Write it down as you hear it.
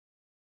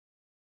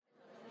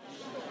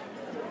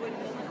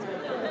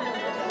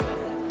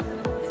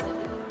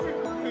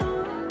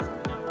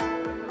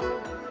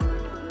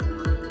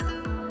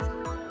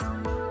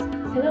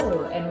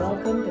and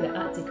welcome to the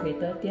Arts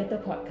Equator Theatre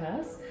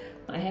Podcast.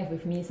 I have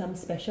with me some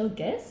special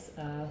guests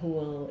who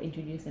will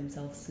introduce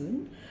themselves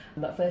soon.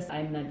 But first,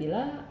 I'm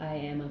Nabila. I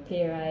am a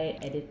playwright,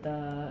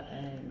 editor,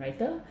 and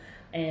writer,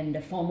 and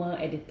the former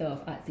editor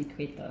of Arts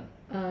Equator.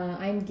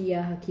 I'm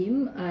Dia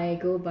Hakim. I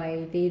go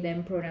by they,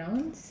 them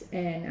pronouns,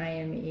 and I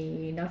am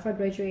a NAFA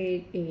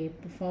graduate, a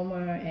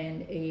performer,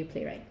 and a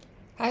playwright.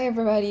 Hi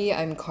everybody,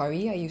 I'm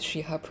Corey. I use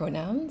she, her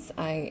pronouns.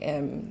 I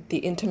am the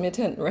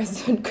intermittent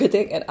resident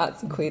critic at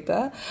Arts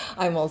Equator.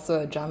 I'm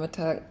also a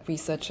dramaturg,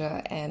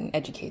 researcher, and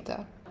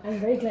educator. I'm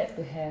very glad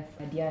to have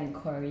Dia and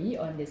Corey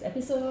on this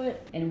episode,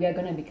 and we are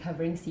going to be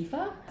covering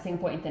SIFA,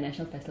 Singapore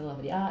International Festival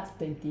of the Arts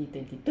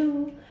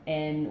 2022,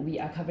 and we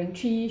are covering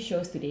 3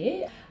 shows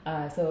today.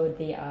 So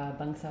they are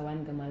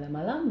Bangsawan Gemala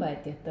Malam by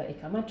Theatre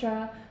Eka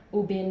Matra,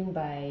 Ubin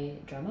by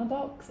Drama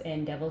Box,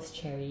 and Devil's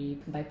Cherry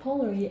by Paul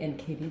Loree and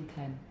Kaylin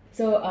Tan.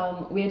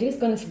 So we're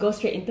just going to go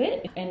straight into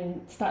it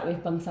and start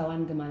with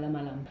Bangsawan Gemala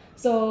Malam.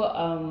 So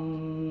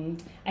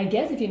I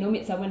guess if you know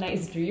Midsummer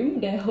Night's Dream,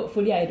 then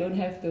hopefully I don't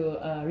have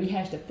to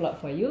rehash the plot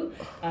for you.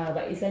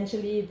 But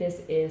essentially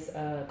this is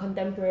a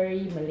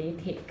contemporary Malay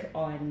take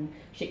on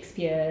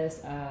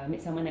Shakespeare's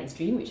Midsummer Night's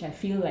Dream, which I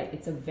feel like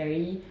it's a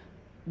very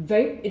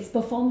it's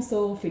performed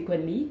so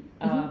frequently.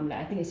 Like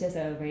I think it's just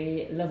a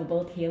very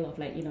lovable tale of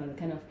like, you know, the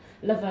kind of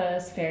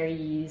lovers,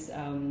 fairies,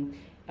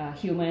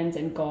 humans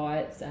and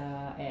gods,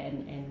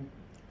 and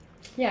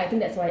yeah, I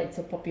think that's why it's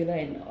so popular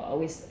and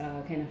always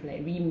kind of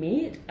like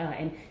remade.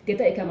 And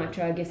Theatre Eka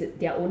Matra gives it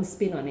their own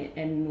spin on it.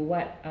 And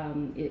what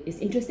is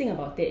interesting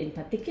about it in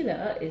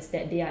particular is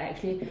that they are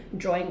actually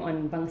drawing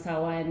on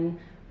Bangsawan,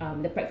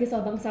 the practice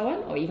of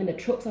Bangsawan, or even the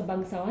tropes of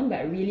Bangsawan,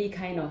 but really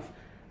kind of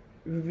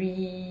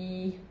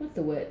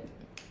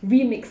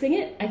remixing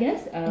it, I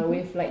guess,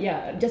 with like,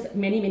 just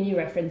many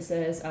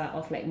references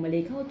of like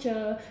Malay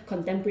culture,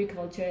 contemporary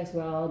culture as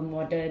well,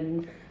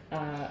 modern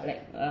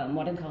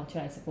culture,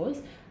 I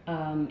suppose,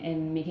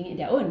 and making it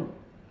their own.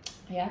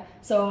 Yeah.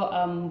 So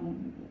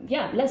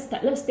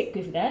let's stick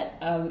with that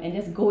and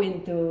just go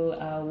into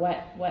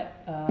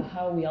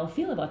how we all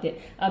feel about it.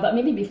 But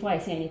maybe before I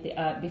say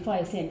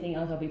anything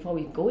else, or before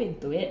we go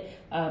into it,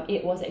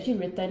 it was actually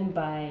written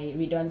by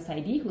Ridwan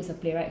Saidi, who's a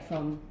playwright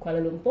from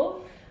Kuala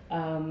Lumpur.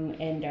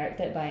 And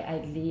directed by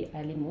Aidli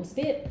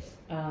Mosbit,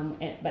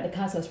 but the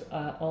cast was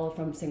all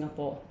from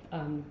Singapore,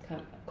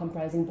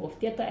 comprising both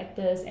theatre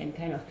actors and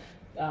kind of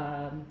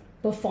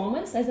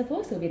performers, I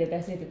suppose would be the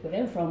best way to put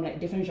them, from like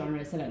different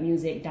genres, so like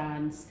music,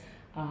 dance,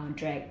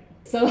 drag.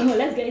 So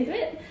let's get into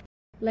it.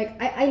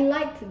 Like I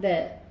liked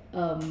that.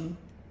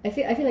 I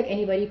feel like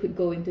anybody could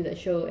go into the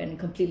show and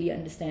completely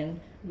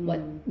understand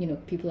what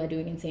people are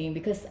doing and saying,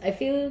 because I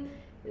feel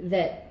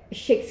that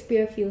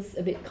Shakespeare feels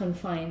a bit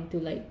confined to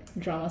like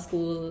drama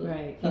school,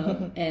 right?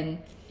 And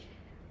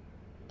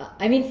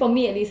I mean, for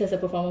me at least, as a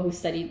performer who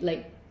studied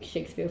like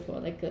Shakespeare for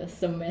like a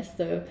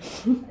semester,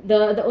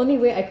 the only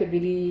way I could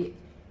really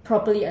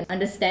properly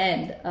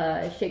understand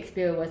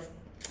Shakespeare was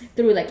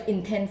through like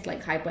intense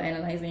like hyper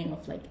analyzing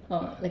of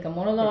like a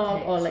monologue,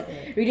 text, or like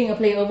reading a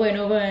play over and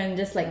over and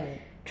just like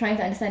trying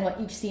to understand what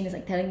each scene is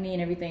like telling me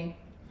and everything.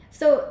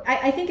 So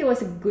I think it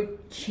was a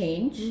good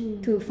change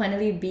to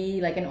finally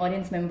be like an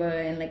audience member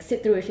and like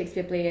sit through a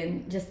Shakespeare play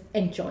and just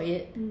enjoy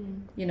it.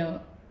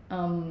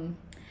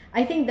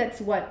 I think that's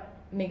what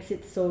makes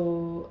it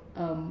so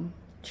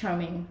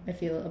charming, I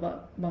feel,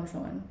 about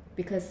Bangsawan,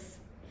 because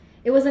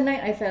it was a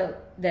night I felt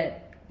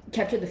that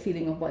captured the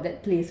feeling of what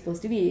that play is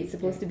supposed to be. It's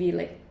supposed to be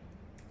like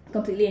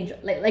completely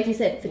like you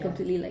said, it's a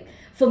completely like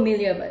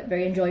familiar but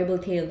very enjoyable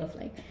tale of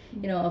like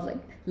of like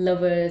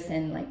lovers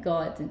and like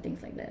gods and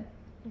things like that.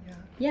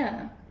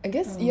 Yeah. I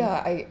guess,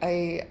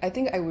 I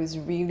think I was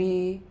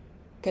really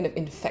kind of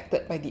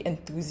infected by the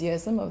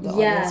enthusiasm of the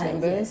audience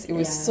members. It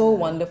was so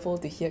wonderful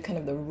to hear kind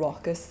of the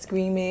raucous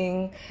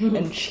screaming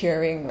and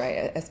cheering,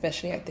 right?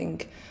 Especially, I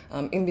think,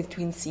 in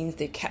between scenes,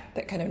 they kept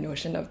that kind of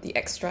notion of the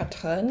extra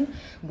turn,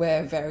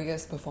 where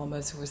various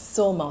performers who were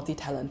so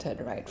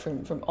multi-talented, right,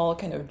 from all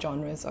kind of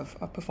genres of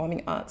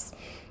performing arts,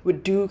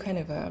 would do kind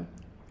of a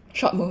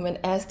short moment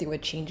as they were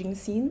changing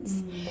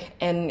scenes.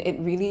 And it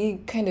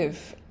really kind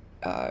of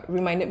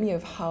reminded me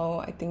of how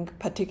I think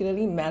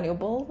particularly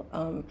malleable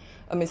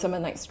A Midsummer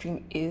Night's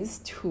Dream is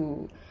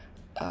to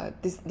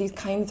these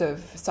kinds of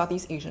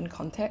Southeast Asian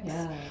contexts,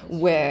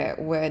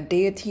 where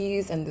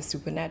deities and the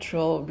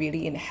supernatural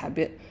really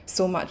inhabit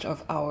so much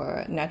of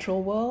our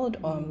natural world,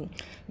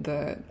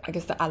 the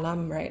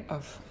alam, right,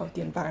 of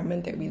the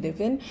environment that we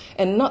live in,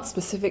 and not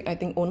specific, I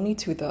think, only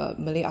to the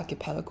Malay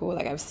archipelago.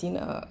 Like I've seen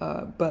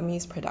a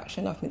Burmese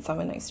production of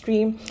Midsummer Night's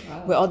Dream,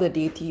 where all the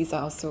deities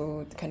are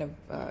also kind of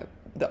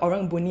the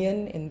Orang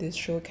Bunyan in this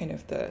show, kind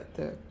of the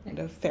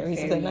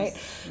fairies of the night.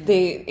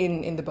 They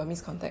in the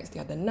Burmese context,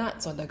 they are the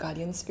nuts or the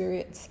guardian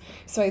spirits.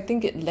 So I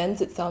think it lends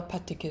itself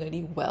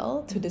particularly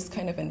well to this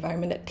kind of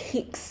environment that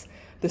takes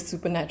the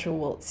supernatural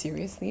world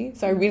seriously.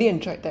 So I really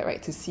enjoyed that,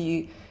 right, to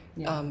see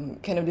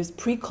kind of this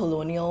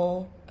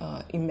pre-colonial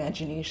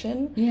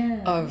imagination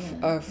of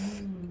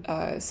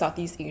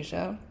Southeast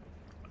Asia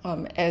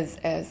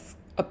as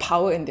a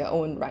power in their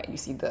own right. You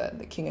see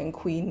the king and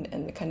queen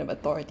and the kind of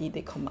authority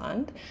they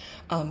command,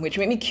 which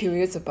made me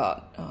curious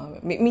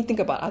about, made me think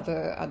about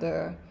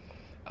other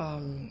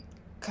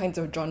kinds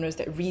of genres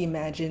that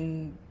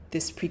reimagine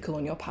this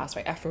pre-colonial past,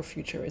 right?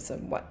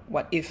 Afrofuturism.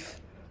 What if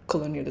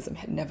colonialism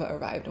had never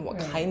arrived, and what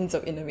kinds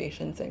of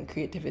innovations and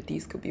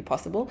creativities could be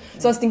possible?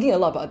 So I was thinking a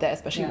lot about that,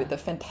 especially with the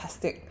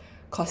fantastic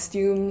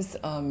costumes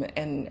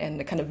and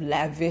the kind of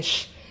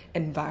lavish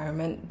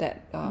environment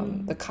that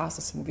the cast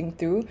was moving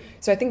through.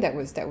 So I think that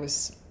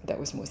was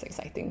most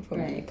exciting for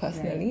me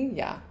personally.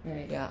 Yeah.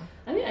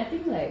 I mean, I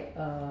think like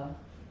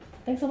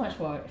thanks so much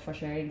for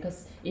sharing,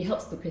 because it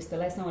helps to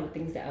crystallize some of the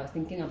things that I was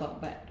thinking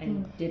about but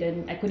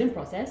I couldn't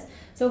process.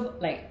 So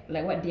like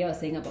what Dia was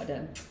saying about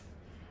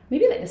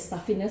maybe like the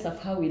stuffiness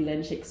of how we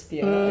learn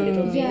Shakespeare a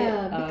little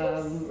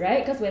bit.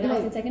 Right? Because when I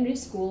was in secondary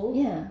school,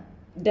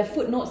 the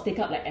footnotes take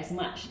up like as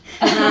much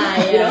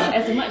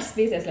as much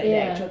space as like the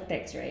actual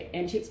text, right?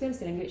 And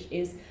Shakespeare's language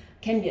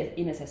can be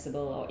inaccessible,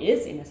 or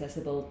is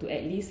inaccessible to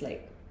at least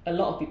like a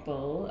lot of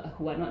people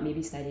who are not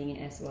maybe studying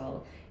it as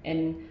well.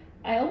 And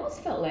I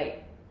almost felt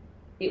like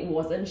it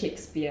wasn't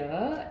Shakespeare.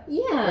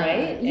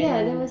 Right?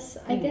 Yeah, there was,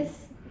 I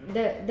guess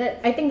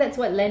that I think that's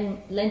what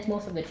lent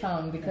most of the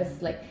charm,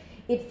 because like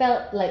it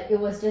felt like it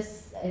was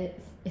just a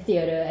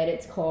theatre at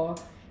its core.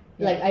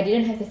 Like I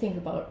didn't have to think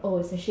about,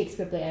 it's a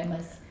Shakespeare play, I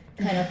must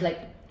kind of like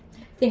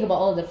think about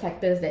all the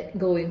factors that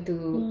go into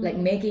like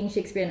making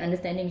Shakespeare and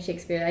understanding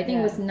Shakespeare. I think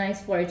it was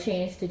nice for a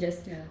change to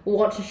just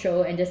watch a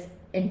show and just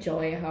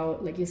enjoy how,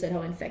 like you said,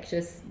 how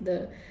infectious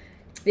the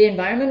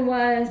environment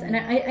was. And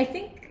I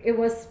think it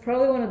was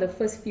probably one of the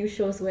first few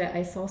shows where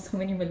I saw so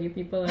many Malay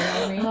people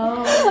around me.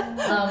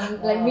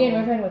 Like me and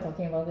my friend were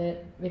talking about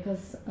it,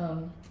 because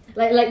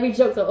like we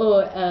joked,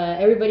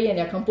 everybody in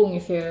their kampung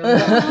is here.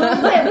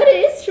 But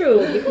it is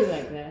true, because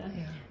like that.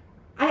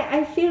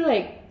 I feel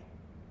like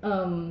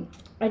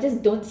I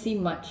just don't see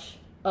much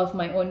of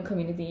my own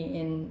community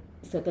in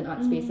certain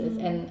art spaces,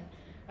 and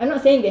I'm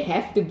not saying they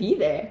have to be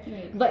there,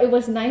 but it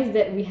was nice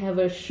that we have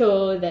a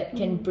show that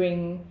can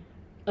bring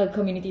a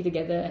community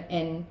together,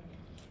 and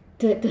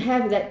to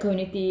have that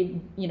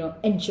community,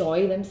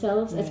 enjoy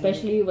themselves,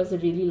 especially, was a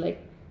really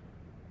like,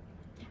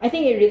 I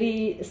think it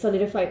really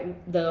solidified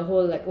the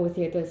whole like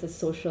theatre as a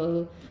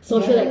social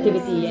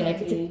activity, and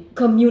like it's a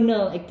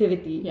communal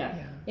activity.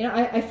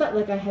 I felt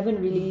like I haven't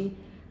really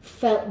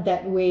felt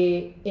that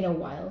way in a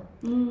while.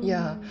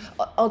 Yeah,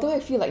 although I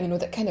feel like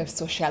that kind of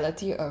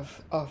sociality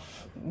of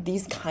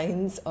these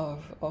kinds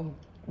of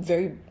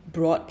very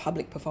broad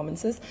public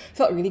performances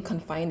felt really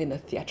confined in a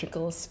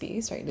theatrical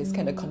space, right? This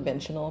kind of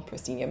conventional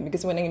proscenium.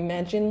 Because when I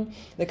imagine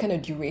the kind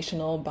of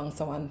durational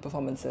bangsawan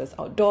performances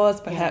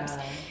outdoors, perhaps,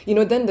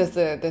 then there's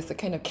the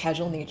kind of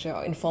casual nature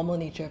or informal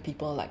nature of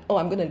people like,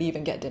 I'm going to leave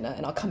and get dinner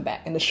and I'll come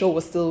back and the show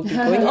will still be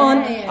going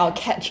on. I'll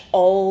catch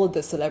all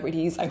the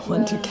celebrities I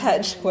want to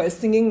catch who are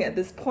singing at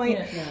this point.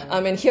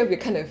 And here we're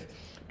kind of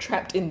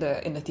trapped in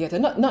the theatre,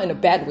 not in a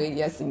bad way.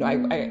 Yes,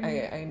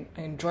 I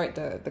enjoyed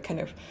the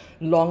kind of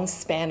long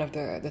span of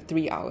the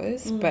 3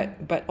 hours,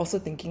 but also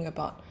thinking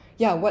about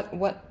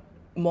what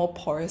more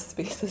porous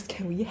spaces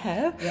can we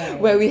have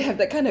where we have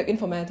that kind of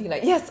informality,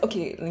 like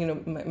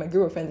my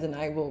group of friends and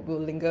I will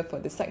linger for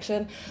this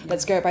section,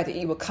 let's grab a bite to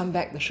eat, we'll come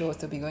back, the show will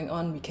still be going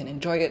on, we can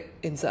enjoy it,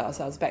 insert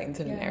ourselves back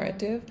into the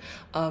narrative.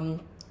 So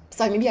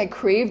maybe I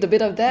craved a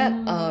bit of that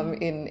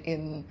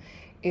in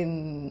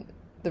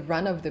the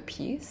run of the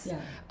piece.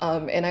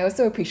 And I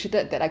also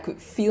appreciated that I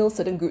could feel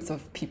certain groups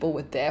of people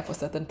were there for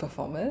certain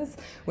performers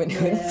when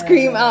they would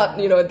scream out,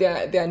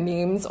 their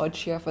names or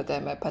cheer for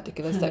them at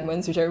particular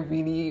segments, which I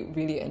really,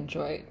 really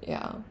enjoyed.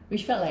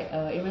 Which felt like,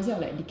 it reminds me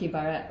of like DK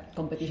Barat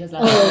competitions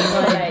last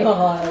my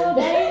god.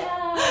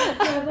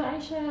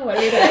 Aisha,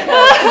 what you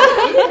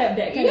have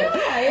that kind of...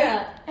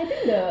 I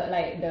think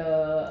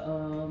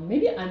the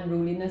maybe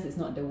unruliness is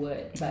not the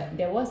word, but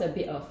there was a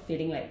bit of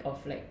feeling like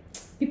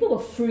people were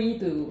free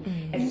to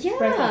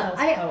express themselves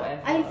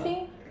however. I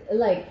think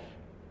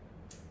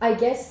I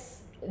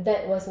guess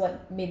that was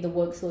what made the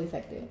work so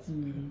effective.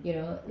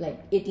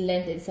 Like it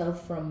lent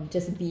itself from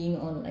just being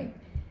on like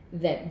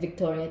that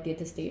Victoria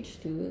Theatre stage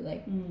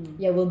to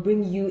we'll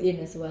bring you in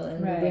as well,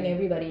 and we'll bring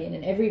everybody in,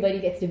 and everybody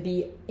gets to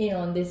be in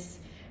on this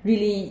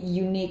really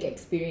unique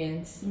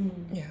experience.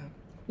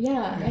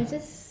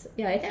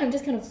 I think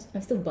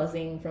I'm still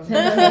buzzing from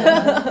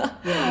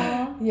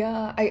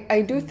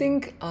I do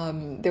think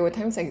there were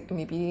times I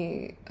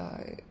maybe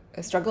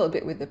I struggled a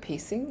bit with the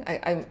pacing.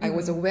 I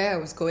was aware I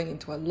was going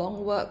into a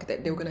long work,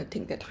 that they were going to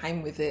take their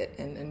time with it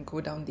and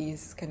go down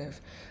these kind of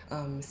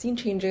scene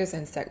changes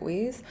and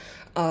segues.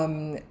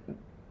 But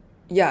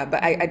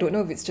I don't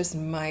know if it's just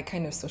my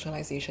kind of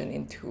socialization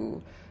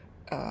into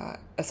a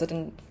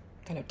certain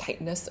kind of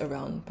tightness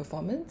around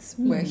performance,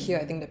 where here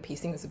I think the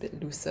pacing was a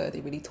bit looser.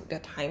 They really took their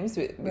times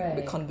with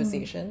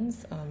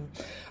conversations.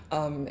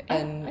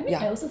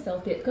 I also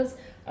felt it because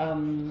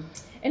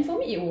and for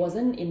me it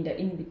wasn't in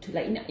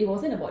between, it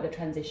wasn't about the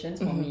transitions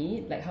for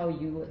me, like how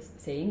you were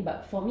saying,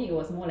 but for me it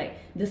was more like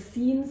the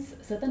scenes,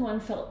 certain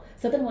ones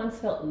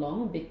felt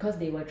long because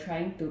they were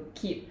trying to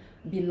keep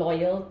be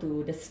loyal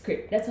to the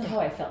script. That's how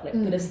I felt, like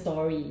to the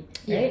story,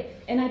 right?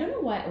 And I don't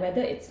know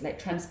whether it's like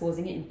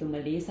transposing it into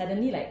Malay.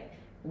 Suddenly, like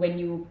when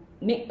you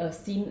make a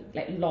scene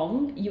like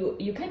long,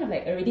 you kind of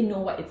like already know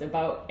what it's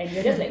about, and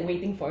you're just like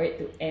waiting for it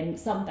to end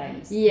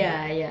sometimes.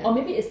 Yeah. Or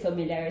maybe it's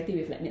familiarity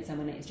with like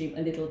Midsummer Night's Dream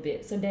a little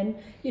bit. So then,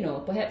 you know,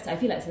 perhaps I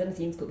feel like certain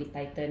scenes could be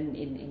tightened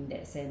in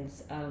that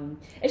sense.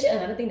 Actually,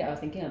 another thing that I was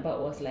thinking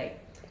about was like,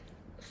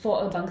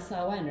 for a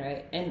bangsawan,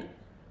 right? And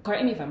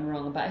correct me if I'm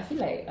wrong, but I feel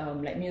like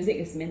music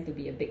is meant to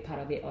be a big part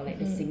of it, or like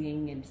the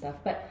singing and stuff.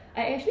 But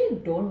I actually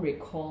don't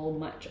recall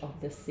much of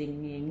the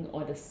singing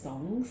or the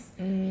songs.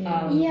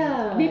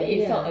 Maybe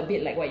it felt a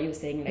bit like what you were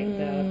saying, like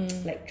the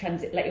like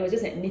transit, like it was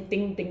just like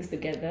knitting things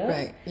together.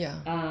 Right. Yeah.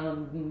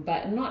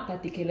 But not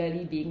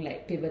particularly being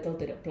like pivotal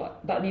to the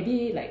plot. But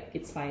maybe like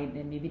it's fine,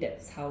 and maybe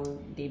that's how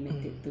they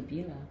meant it to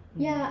be, lah.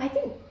 Yeah, I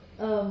think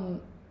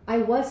I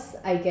was,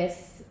 I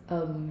guess,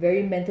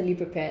 very mentally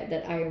prepared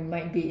that I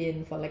might be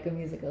in for like a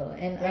musical,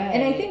 and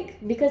I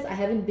think because I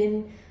haven't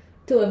been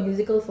to a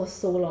musical for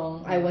so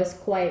long, I was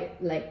quite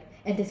like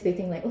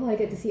anticipating like, oh, I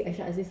get to see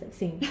Aisha Aziz like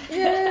sing,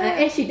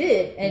 and she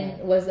did,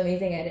 and was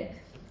amazing at it.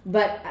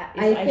 But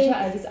I think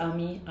Aisha Aziz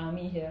army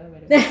here. By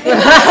the way.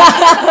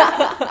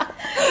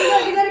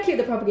 you gotta keep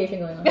the propagation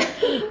going on.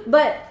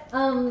 But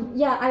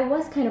yeah, I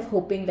was kind of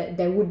hoping that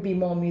there would be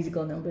more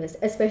musical numbers,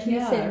 especially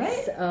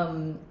since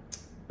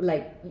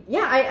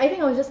I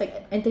think I was just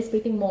like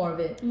anticipating more of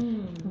it.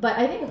 But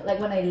I think like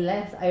when I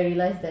left, I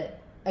realized that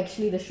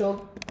actually the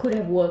show could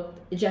have worked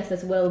just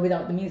as well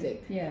without the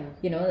music. Yeah,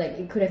 you know, like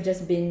it could have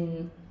just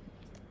been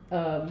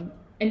and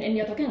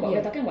you're talking about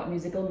we're talking about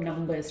musical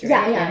numbers,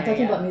 right? Yeah, I'm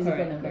talking about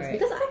musical numbers, correct.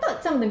 because I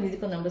thought some of the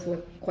musical numbers were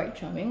quite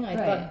charming. I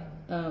thought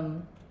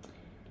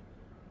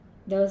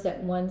there was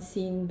that one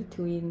scene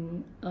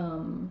between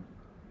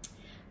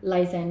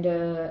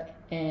Lysander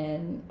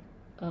and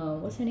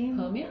what's her name?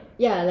 Hermia?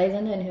 Yeah,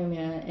 Lysander and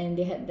Hermia, and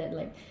they had that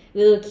like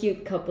little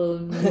cute couple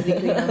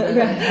musically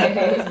number. I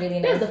thought it was really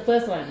nice. That was the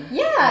first one.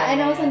 Yeah,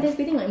 and I was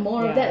anticipating like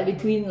more of that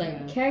between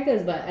like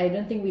characters, but I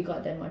don't think we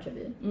got that much of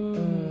it.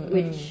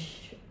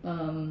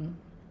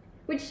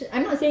 Which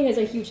I'm not saying is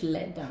a huge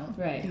letdown,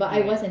 right? But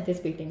I was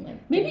anticipating like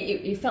maybe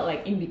it felt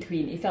like in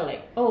between. It felt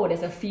like, oh,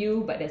 there's a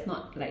few, but there's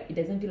not like, it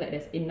doesn't feel like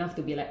there's enough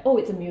to be like, oh,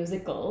 it's a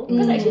musical.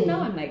 Because actually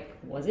now I'm like,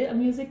 was it a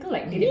musical?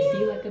 Like, did it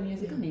feel like a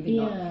musical? Maybe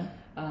not.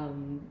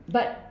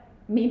 But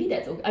maybe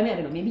that's okay. I mean, I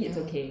don't know. Maybe it's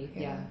okay.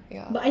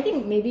 Yeah. But I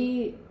think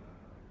maybe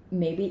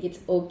it's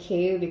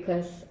okay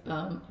because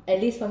at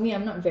least for me,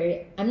 I'm not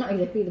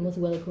exactly the most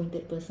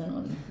well-acquainted person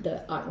on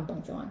the art of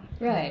bangsawan.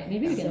 Right.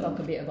 Maybe we can talk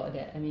a bit about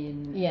that. I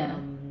mean, yeah.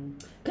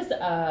 Because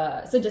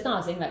so just now I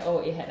was saying like, oh,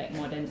 it had like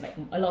modern, like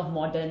a lot of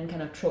modern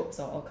kind of tropes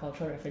or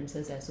cultural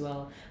references as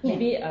well.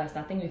 Maybe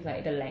starting with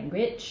like the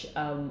language.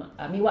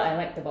 I mean, what I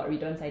liked about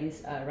Ridwan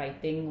Saidi's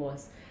writing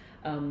was,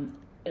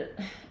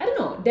 I don't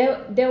know,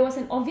 there was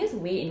an obvious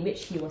way in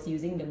which he was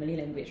using the Malay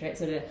language, right?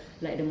 So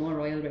the more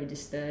royal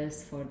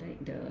registers for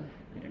like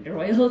the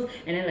royals,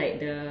 and then like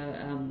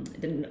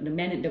the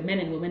men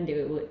and women,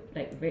 they would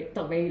like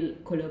talk very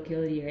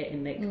colloquially, right?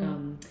 And like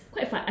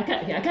quite fun. I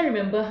can't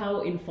remember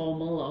how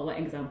informal or what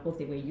examples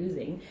they were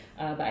using,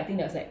 but I think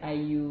that was like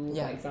IU,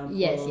 for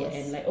example,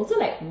 and like also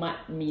like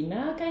Mat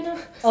Mina kind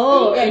of.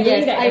 Oh, speak,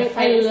 yes,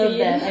 I love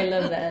that. I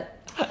love that.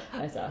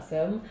 That's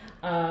awesome.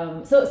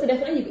 So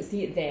definitely you could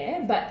see it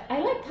there, but I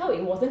liked how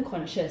it wasn't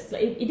conscious.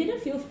 Like it didn't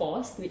feel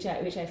forced, which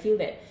I feel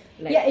that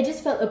like, it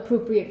just felt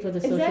appropriate for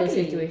the social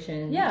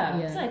situation.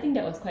 Yeah. So I think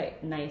that was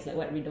quite nice, like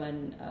what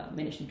Ridwan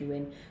managed to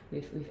do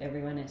with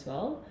everyone as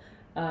well.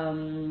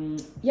 And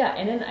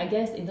then I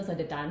guess in terms of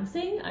the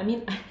dancing, I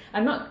mean,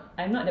 I'm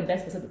not the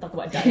best person to talk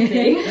about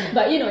dancing,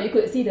 but you know, you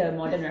could see the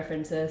modern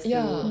references to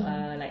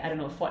like, I don't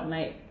know,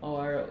 Fortnite,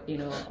 or you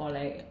know, or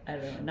like, I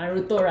don't know,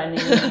 Naruto running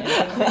and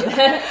things like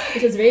that,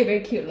 which is very, very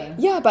cute.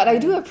 Yeah, but I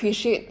do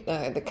appreciate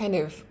the kind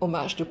of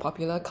homage to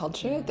popular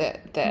culture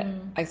that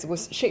I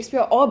suppose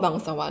Shakespeare or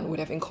bangsawan would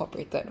have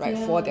incorporated, right,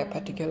 for their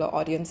particular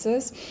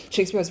audiences.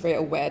 Shakespeare was very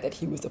aware that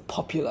he was a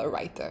popular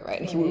writer, right,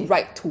 and he would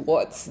write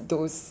towards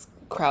those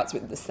crowds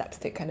with the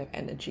slapstick kind of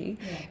energy,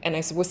 and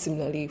I suppose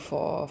similarly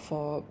for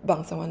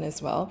bangsawan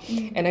as well.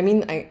 And I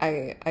mean,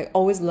 I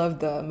always love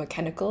the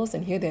mechanicals,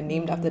 and here they're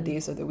named after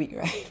days of the week,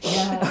 right?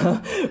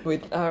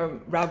 With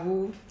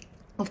Rabu,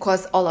 of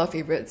course, all our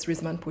favorites,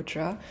 Rizman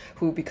Putra,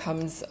 who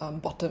becomes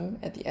bottom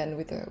at the end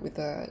with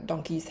a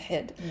donkey's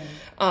head,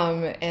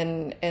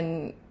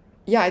 and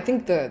I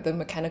think the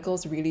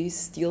mechanicals really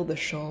steal the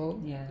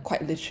show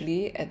quite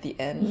literally at the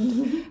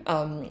end,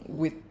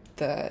 with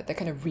the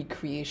kind of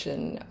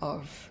recreation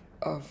of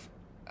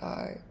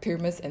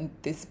Pyramus and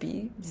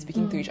Thisbe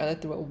speaking to each other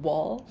through a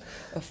wall.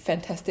 A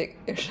fantastic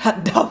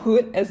Irshad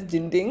Dawood as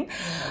Dinding.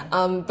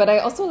 But I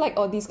also like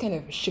all these kind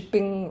of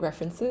shipping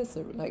references,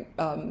 like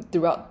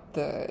throughout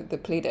the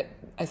play that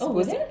I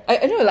suppose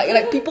I know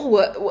like people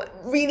were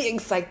really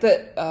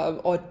excited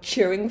or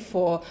cheering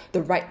for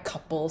the right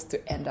couples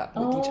to end up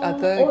with each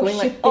other, going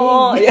shipping. like,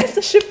 oh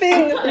yes,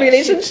 shipping,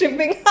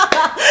 relationshiping,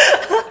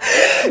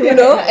 you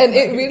know, and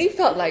it really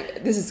felt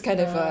like this is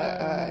kind of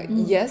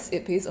yes,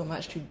 it pays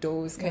homage to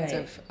those kinds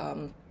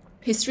of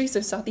histories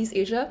of Southeast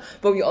Asia,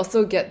 but we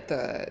also get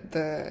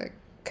the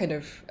kind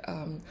of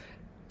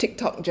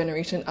TikTok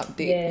generation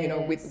update, you know,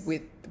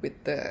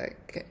 with the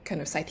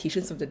kind of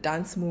citations of the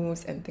dance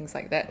moves and things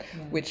like that,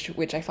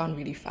 which I found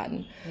really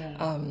fun.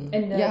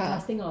 And the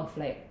casting of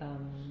like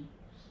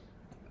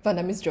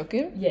Vandamis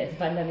Joachim. Yes,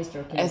 Vandamis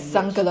Joachim as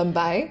Sang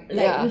Kelembai.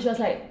 Which was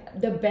like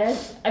the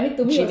best. I mean,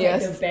 to me,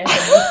 Genius. it was like the best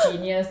and most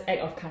genius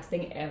act of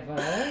casting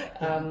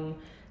ever.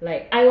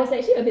 Like I was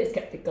actually a bit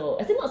skeptical.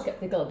 I said not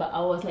skeptical, but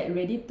I was like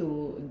ready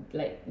to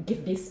like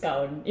give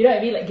discount. You know what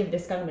I mean? Like give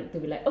discount to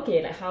be like,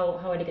 okay, like how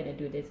are they gonna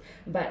do this?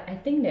 But I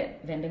think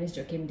that Vandamis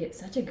Joachim did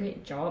such a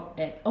great job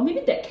at, or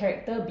maybe that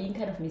character being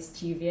kind of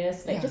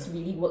mischievous, like just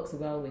really works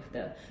well with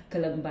the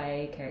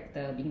Kelembai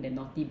character being the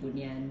naughty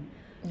bunyan.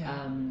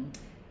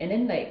 And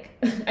then like,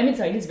 I mean,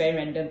 sorry, this is very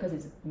random because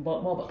it's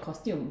more about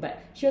costume,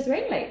 but she was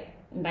wearing like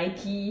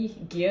Nike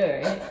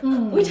gear,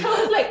 which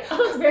I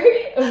was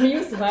very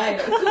amused by,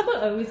 like super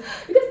amused,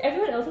 because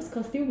everyone else's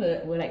costume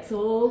were like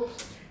so,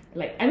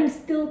 like, I mean,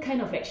 still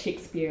kind of like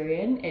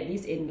Shakespearean, at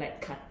least in like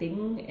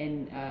cutting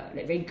and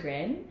like very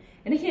grand.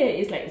 And then here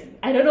it's like,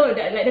 I don't know,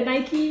 like the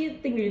Nike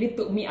thing really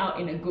took me out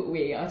in a good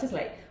way. I was just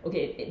like,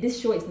 okay, this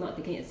show is not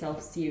taking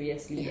itself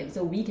seriously, and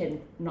so we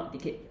can not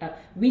take it.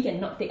 We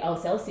can not take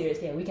ourselves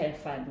seriously, and we can have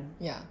fun.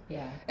 Yeah.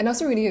 And I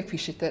also really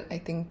appreciated, I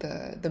think,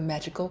 the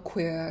magical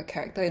queer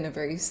character in a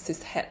very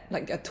cis-het,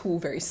 like there are two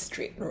very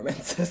straight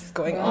romances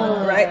going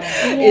on, right?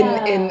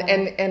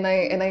 And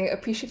I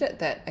appreciated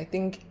that. I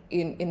think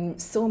in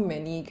so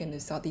many kind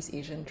of Southeast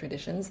Asian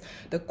traditions,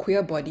 the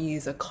queer body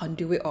is a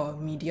conduit or a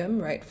medium,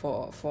 right,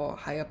 for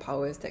higher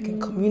powers that can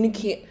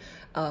communicate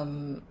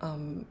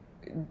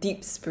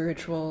deep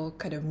spiritual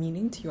kind of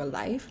meaning to your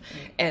life,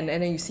 and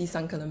then you see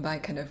Sang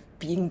Kelembai kind of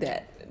being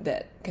that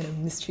kind of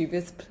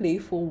mischievous,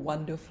 playful,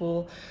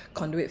 wonderful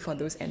conduit for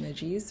those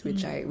energies,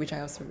 which I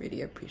also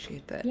really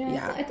appreciated.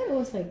 I thought it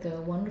was like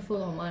a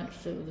wonderful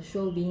homage to the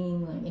show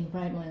being like in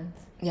Pride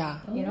Month.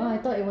 You know, I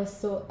thought it was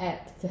so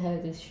apt to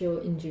have this show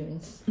in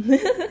June.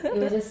 It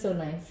was just so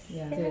nice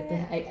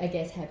to I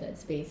guess have that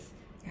space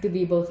to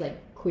be both like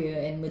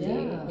queer and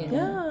Malay. You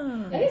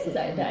know? I guess it's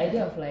like the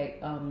idea of like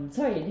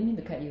sorry, I didn't mean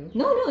to cut you.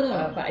 No.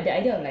 But the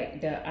idea of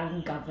like the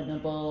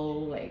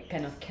ungovernable like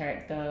kind of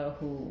character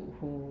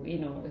who you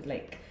know is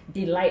like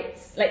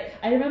delights. Like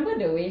I remember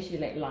the way she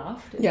like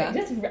laughed. Like,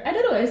 just I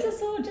don't know. It's just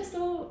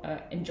so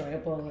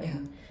enjoyable.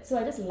 And so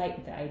I just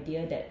like the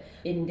idea that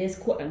in this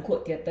quote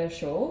unquote theatre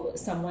show,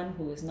 someone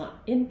who is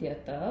not in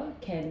theatre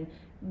can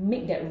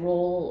make that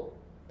role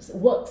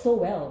work so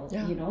well,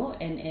 you know,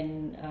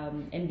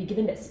 and be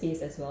given that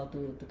space as well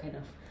to kind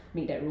of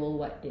make that role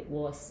what it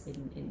was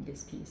in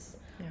this piece.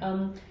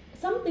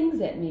 Some things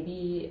that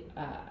maybe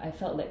I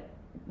felt like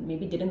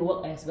maybe didn't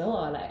work as well,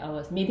 or like I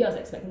was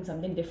expecting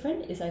something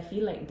different, is I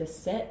feel like the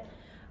set,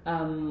 I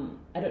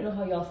don't know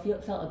how y'all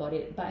felt about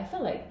it, but I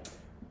felt like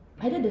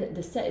either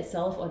the set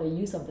itself or the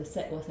use of the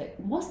set was like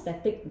more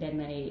static than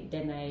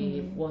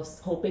I was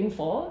hoping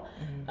for.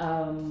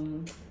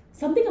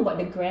 Something about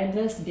the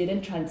grandness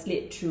didn't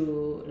translate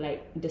through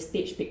like the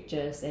stage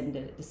pictures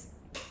and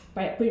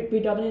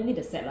predominantly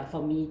the set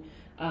for me.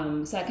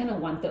 So I kind of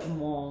wanted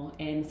more,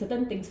 and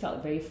certain things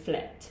felt very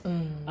flat,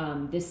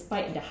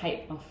 despite the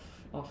hype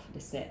of the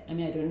set. I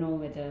mean, I don't know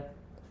whether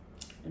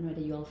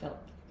you all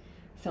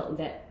felt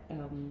that.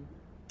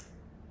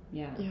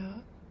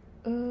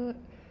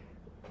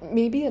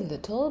 Maybe a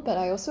little, but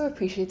I also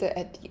appreciated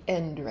at the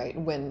end, right,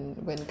 when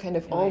kind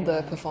of all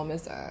the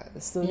performers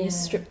slowly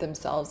stripped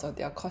themselves of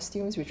their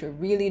costumes, which were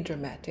really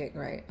dramatic,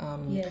 right,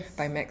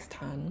 by Max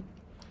Tan.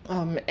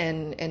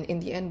 And in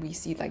the end, we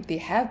see like they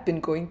have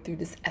been going through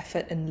this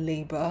effort and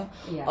labor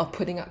of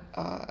putting up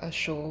a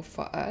show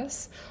for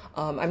us.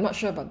 I'm not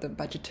sure about the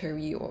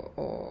budgetary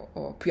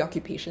or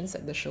preoccupations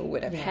that the show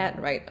would have had,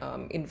 right?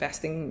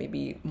 Investing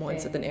maybe more in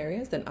certain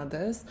areas than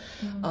others.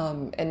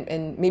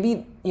 And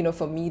maybe, you know,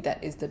 for me,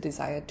 that is the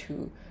desire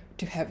to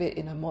have it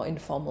in a more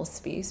informal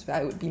space where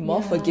I would be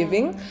more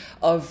forgiving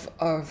of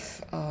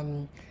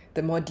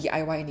the more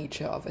DIY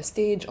nature of a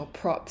stage or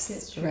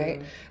props,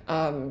 right?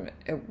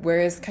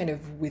 Whereas kind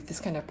of with this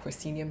kind of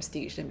proscenium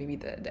stage, then maybe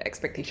the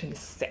expectation is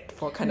set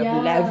for kind of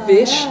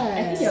lavish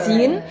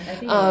scene,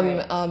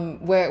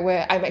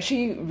 where I'm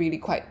actually really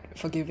quite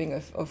forgiving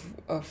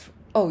of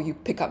oh, you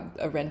pick up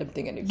a random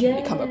thing and it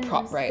can become a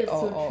prop, right?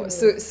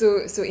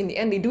 So in the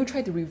end, they do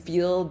try to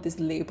reveal this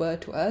labor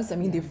to us. I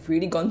mean, they've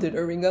really gone to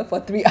the ringer for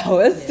 3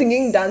 hours,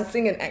 singing,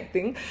 dancing, and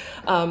acting,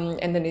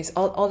 and then it's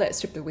all that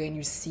stripped away, and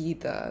you see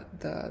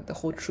the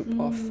whole troupe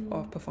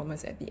of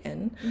performers at the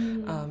end,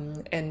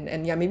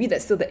 and yeah, maybe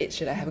that's still the itch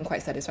that I haven't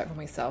quite satisfied for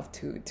myself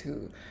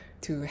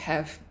to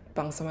have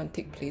Bangsawan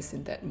take place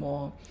in that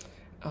more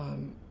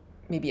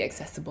maybe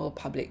accessible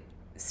public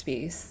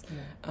space.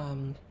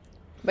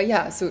 But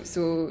yeah,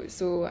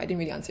 so I didn't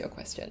really answer your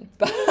question,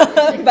 but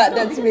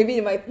that's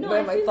maybe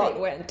where my thought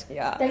went.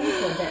 Yeah. Thank you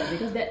for that,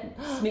 because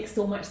that makes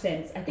so much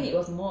sense. I think it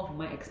was more of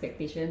my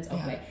expectations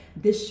of like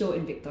this show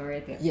in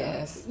Victoria.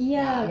 Yes.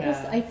 Yeah,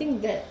 because I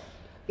think that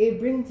it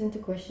brings into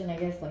question, I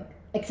guess, like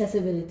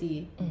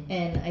accessibility,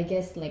 and I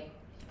guess like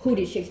who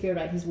did Shakespeare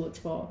write his works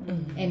for,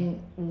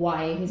 and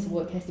why his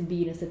work has to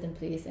be in a certain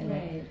place, and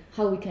like,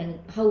 how we can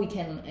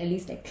at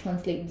least like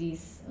translate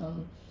these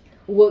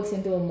works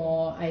into a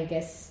more, I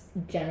guess,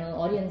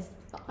 general audience,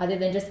 other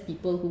than just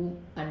people who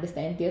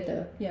understand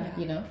theatre.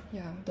 You know.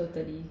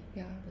 Totally.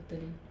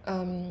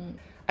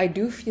 I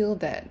do feel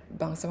that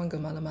Bangsawan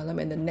Gemala-Malam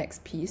and the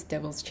next piece,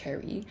 Devil's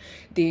Cherry,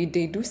 they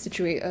do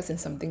situate us in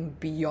something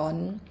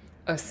beyond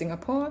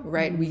Singapore,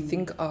 right? We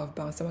think of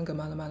Bangsawan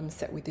Gemala-Malam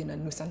set within a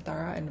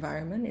Nusantara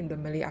environment in the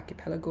Malay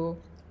archipelago,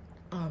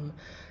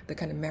 the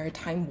kind of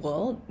maritime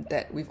world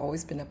that we've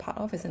always been a part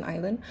of as an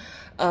island.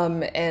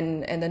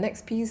 And the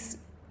next piece,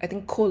 I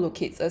think,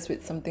 co-locates us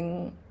with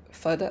something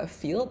further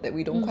afield that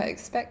we don't quite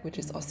expect, which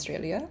is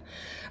Australia.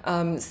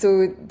 Devil's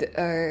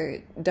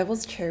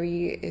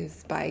Cherry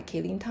is by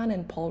Kaylene Tan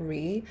and Paul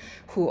Ray,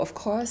 who of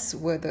course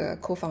were the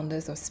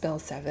co-founders of Spell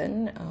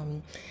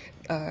 7,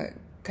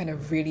 kind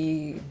of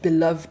really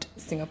beloved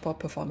Singapore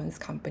performance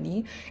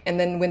company. And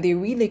then when they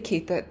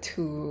relocated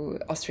to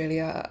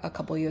Australia a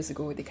couple years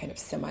ago, they kind of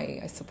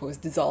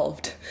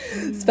dissolved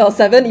Spell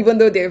 7, even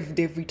though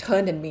they've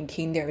returned and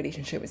maintained their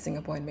relationship with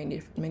Singapore in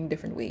many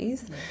different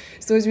ways.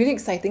 So it's really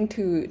exciting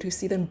to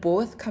see them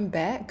both come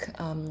back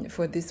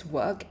for this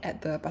work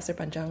at the Pasir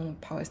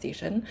Panjang Power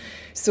Station.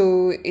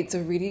 So it's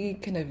a really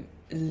kind of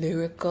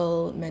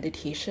lyrical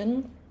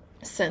meditation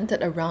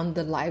centered around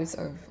the lives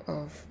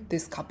of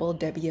this couple,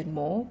 Debbie and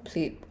Mo,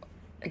 played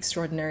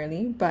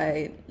extraordinarily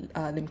by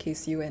Lim Kay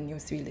Siu and Yeo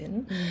Swee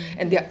Lin.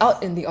 And they're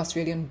out in the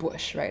Australian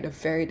bush, right? A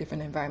very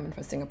different environment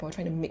for Singapore,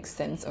 trying to make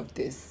sense of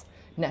this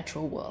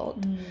natural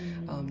world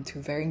to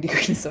varying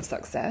degrees of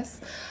success.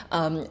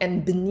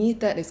 And beneath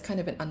that is kind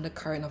of an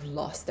undercurrent of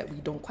loss that we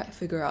don't quite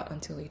figure out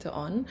until later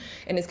on.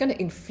 And it's kind of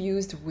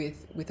infused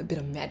with a bit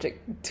of magic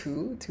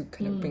too, to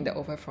kind of bring that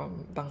over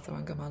from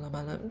Bangsawan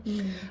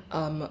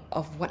Gemala-Malam,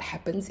 of what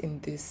happens in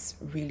this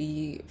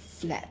really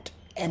flat,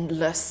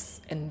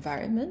 endless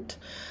environment.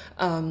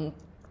 And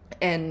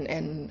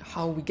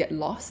how we get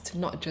lost,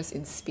 not just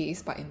in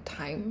space, but in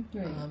time.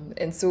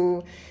 And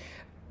so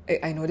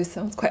I know this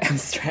sounds quite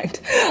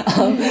abstract,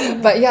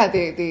 but yeah,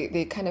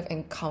 they kind of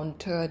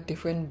encounter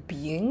different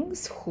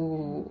beings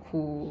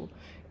who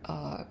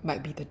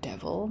might be the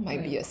devil,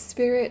 might be a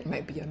spirit,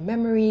 might be a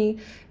memory,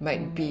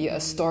 might be a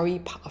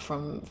story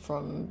from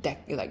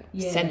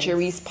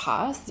centuries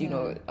past, you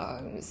know,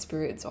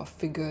 spirits or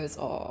figures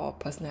or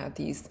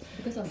personalities.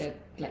 Because of the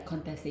like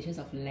contestations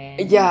of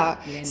land.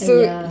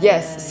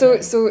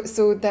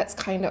 So that's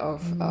kind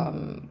of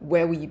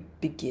where we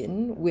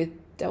begin with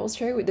Devil's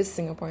Cherry, with this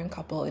Singaporean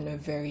couple in a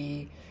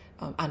very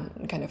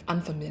kind of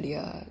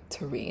unfamiliar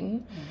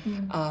terrain.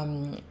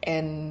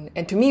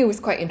 And to me, it was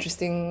quite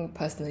interesting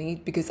personally,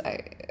 because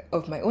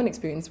of my own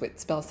experience with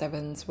Spell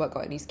 7's work,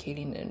 or at least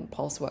Kaylene and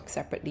Paul's work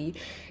separately,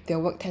 their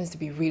work tends to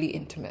be really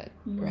intimate,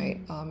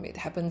 right? It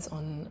happens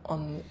on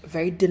a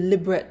very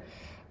deliberate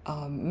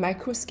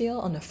micro scale,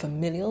 on a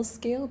familial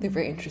scale. They're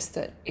very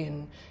interested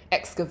in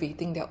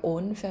excavating their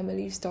own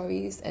family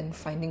stories and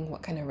finding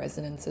what kind of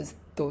resonances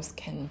those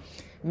can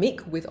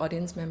make with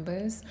audience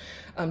members.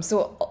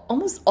 So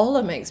almost all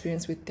of my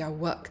experience with their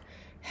work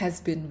has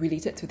been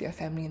related to their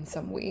family in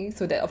some way.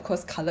 So that, of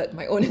course, coloured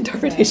my own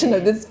interpretation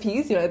of this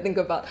piece. You know, I think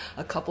about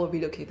a couple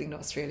relocating to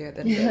Australia,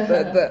 then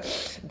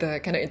the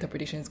kind of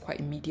interpretation is quite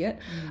immediate.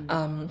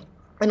 And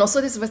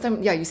also, this is the first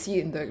time, you see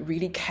in the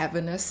really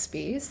cavernous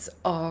space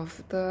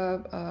of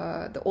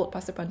the old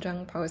Pasir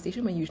Panjang Power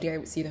Station, when usually I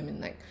would see them in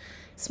like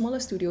smaller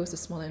studios or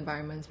smaller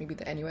environments, maybe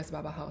the NUS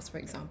Baba House, for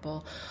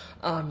example.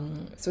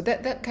 So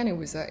that kind of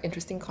was an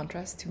interesting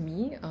contrast to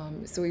me.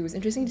 So it was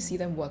interesting to see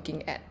them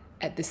working at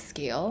this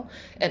scale,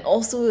 and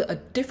also a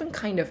different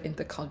kind of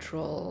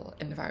intercultural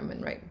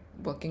environment, right?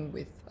 Working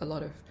with a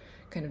lot of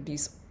kind of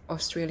these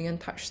Australian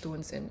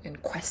touchstones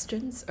and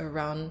questions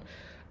around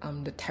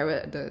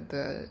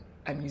the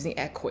I'm using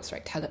air quotes,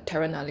 right?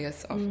 Terra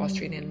nullius of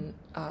Australian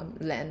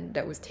land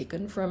that was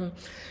taken from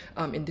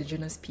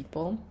indigenous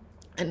people,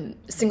 and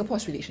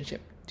Singapore's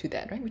relationship to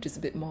that, right? Which is a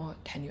bit more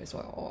tenuous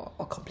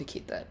or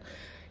complicated.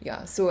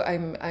 Yeah, so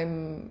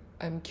I'm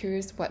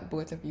curious what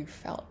both of you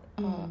felt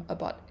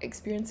about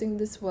experiencing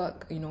this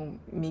work. You know,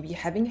 maybe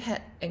having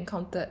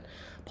encountered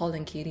Paul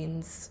and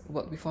Katie's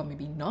work before,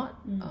 maybe not,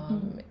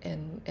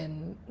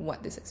 and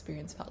what this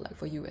experience felt like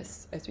for you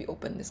as we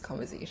open this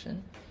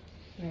conversation.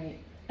 Right.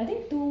 I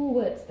think two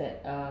words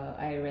that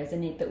I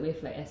resonated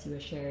with, like as you were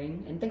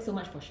sharing, and thanks so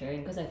much for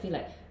sharing, because I feel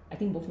like I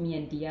think both me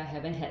and Dia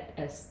haven't had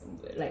as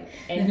like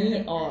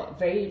any or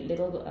very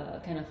little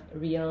kind of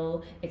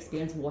real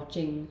experience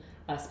watching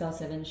Spell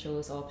 7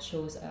 shows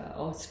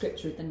or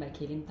scripts written by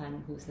Kaylin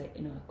Tan, who's like,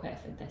 you know, quite a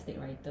fantastic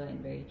writer and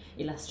very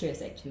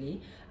illustrious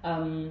actually.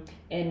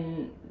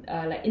 And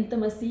like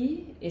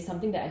intimacy is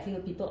something that I feel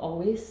people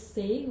always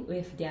say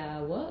with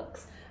their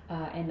works,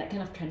 and like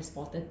kind of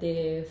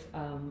transportative,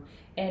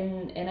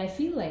 and I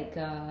feel like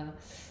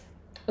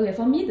okay,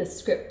 for me the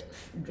script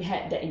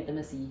had that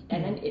intimacy,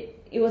 and then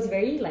it was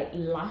very like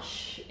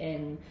lush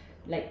and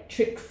like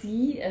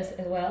tricksy as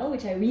well,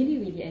 which I really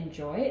really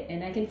enjoyed,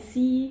 and I can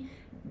see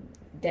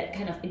that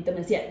kind of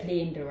intimacy at play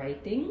in the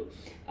writing,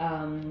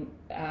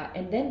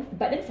 but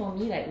then for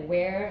me, like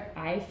where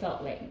I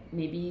felt like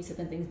maybe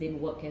certain things didn't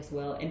work as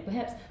well, and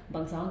perhaps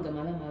Bangsawan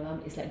Gemalam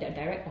Malam is like the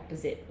direct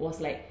opposite, was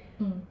like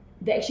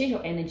the exchange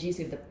of energies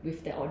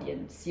with the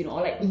audience, you know,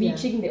 or like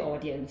reaching the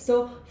audience.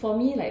 So for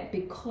me, like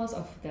because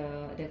of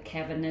the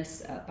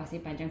cavernous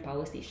Pasir Panjang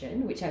Power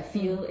Station, which I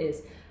feel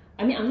is,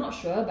 I mean, I'm not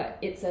sure, but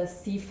it's a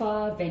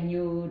SIFA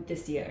venue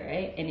this year,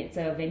 right? And it's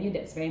a venue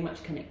that's very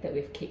much connected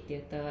with Cake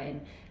Theatre, and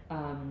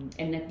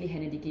Natalie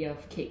Henedicke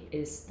of Cake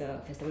is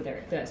the festival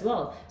director as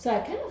well. So I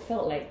kind of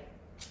felt like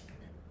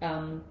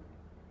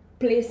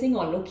placing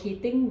or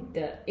locating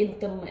the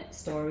intimate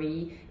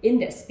story in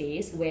that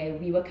space where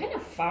we were kind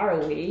of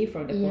far away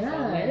from the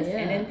performers,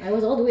 and then I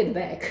was all the way at the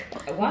back.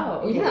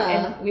 Wow, okay.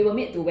 And we were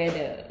made to wear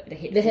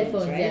the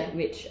headphones, right?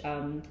 Which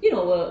you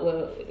know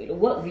were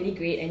worked really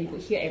great, and you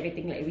could hear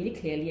everything like really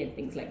clearly and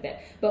things like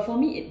that. But for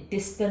me, it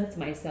distanced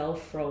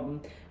myself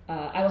from.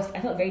 I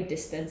felt very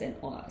distant and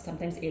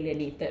sometimes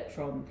alienated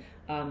from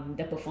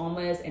the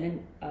performers, and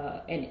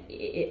then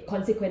it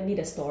consequently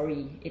the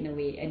story in a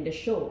way, and the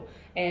show.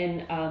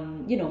 And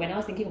you know, when I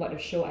was thinking about the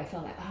show, I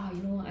felt like,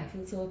 you know, I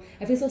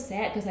feel so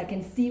sad because I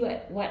can see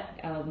what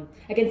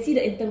I can see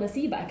the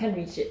intimacy, but I can't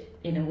reach it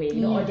in a way, you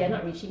know, or they're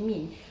not reaching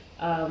me.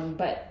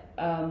 But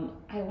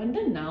I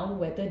wonder now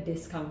whether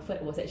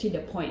discomfort was actually the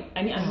point.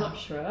 I mean, I'm not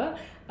sure,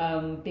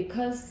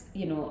 because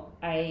you know,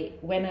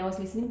 when I was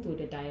listening to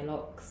the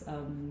dialogues,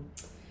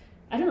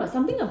 I don't know,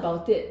 something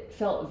about it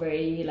felt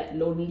very like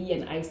lonely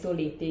and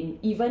isolating.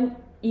 Even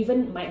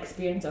my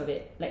experience of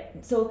it, like,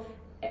 so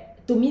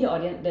to me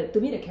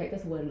the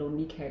characters were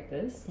lonely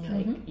characters.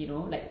 Like, you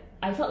know, like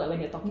I felt like when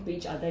they're talking to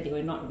each other, they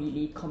were not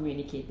really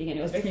communicating, and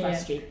it was very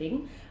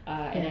frustrating.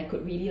 And I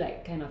could really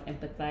like kind of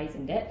empathize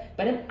in that.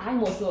 But then I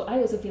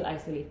also feel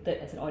isolated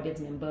as an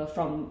audience member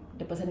from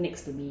the person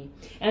next to me.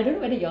 And I don't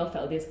know whether y'all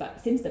felt this, but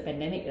since the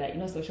pandemic, like, you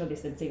know, social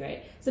distancing,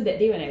 right? So that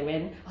day when I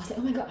went, I was like,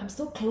 oh my god, I'm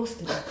so close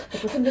to the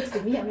person next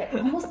to me. I'm like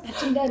almost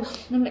touching them,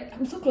 and I'm like,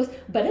 I'm so close.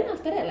 But then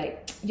after that,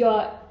 like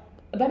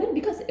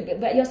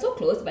but you're so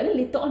close, but then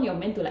later on you're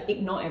meant to like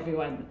ignore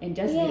everyone and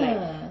just be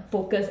like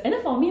focused. And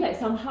then for me, like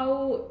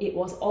somehow it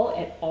was all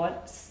at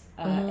odds,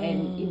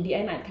 and in the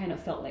end I kind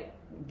of felt like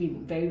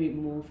being very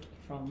removed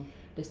from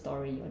the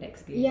story or the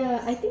experience.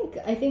 Yeah, I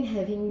think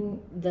having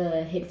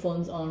the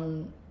headphones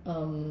on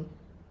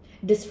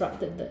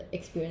disrupted the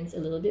experience a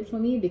little bit for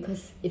me,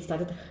 because it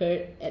started to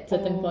hurt at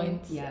certain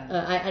points.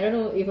 I don't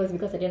know if it was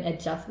because I didn't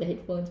adjust the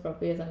headphones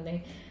properly or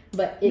something,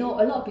 but a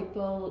lot of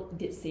people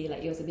did say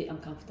like it was a bit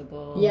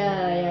uncomfortable.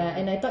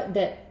 And I thought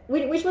that,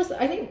 which was,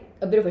 I think,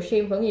 a bit of a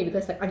shame for me,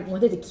 because like I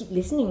wanted to keep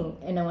listening,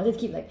 and I wanted to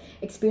keep like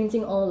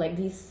experiencing all like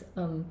these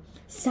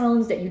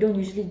sounds that you don't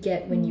usually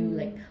get when you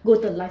like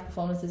go to live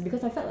performances,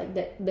 because I felt like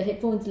that the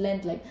headphones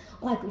lent like,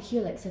 I could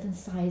hear like certain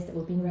sighs that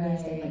were being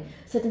raised, and like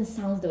certain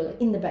sounds that were like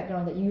in the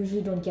background that you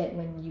usually don't get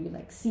when you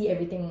like see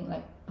everything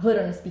like heard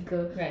on a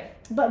speaker.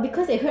 But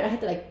because it hurt, I had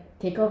to like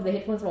take off the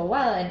headphones for a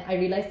while, and I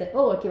realized that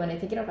when I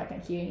take it off, I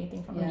can't hear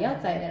anything from the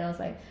outside, and I was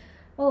like,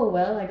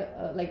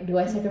 like do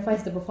I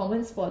sacrifice the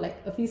performance for like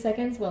a few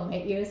seconds while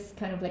my ears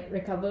kind of like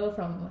recover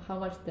from how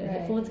much the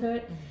headphones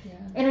hurt?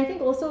 And I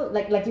think also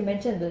like you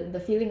mentioned, the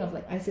feeling of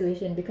like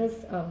isolation, because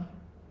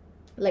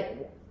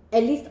like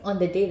at least on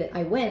the day that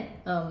I went,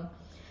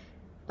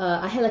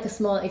 I had like a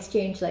small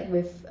exchange like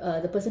with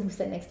the person who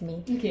sat next to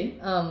me.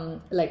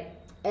 Like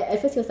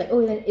at first he was like,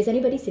 is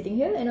anybody sitting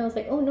here? And I was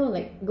like, oh no,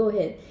 like go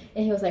ahead.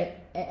 And he was like,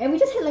 and we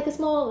just had like a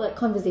small like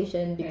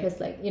conversation, because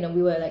like, you know,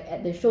 we were like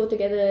at the show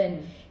together,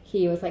 and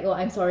he was like,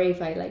 I'm sorry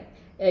if I like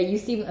you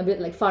seem a bit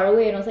like far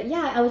away. And I was like,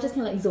 I was just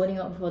kind of like zoning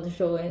out before the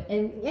show,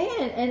 and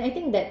I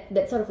think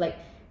that sort of like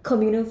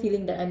communal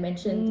feeling that I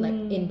mentioned like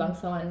in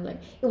Bangsawan, like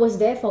it was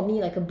there for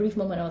me, like a brief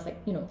moment. I was like,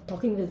 you know,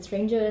 talking with a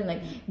stranger and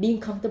like being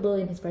comfortable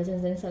in his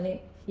presence, and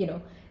suddenly, you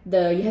know,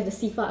 you have the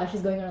SIFA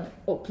ashes going on, like,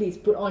 oh please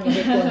put on your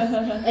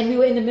headphones. And we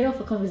were in the middle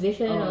of a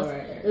conversation, and I was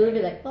a little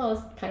bit like, I was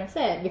kind of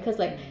sad, because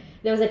like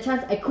there was a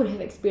chance I could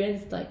have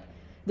experienced like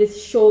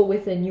this show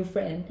with a new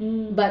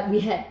friend, but we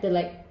had the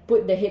like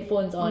put the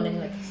headphones on and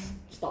like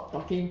stop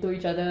talking to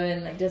each other and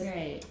like just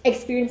Right.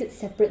 experience it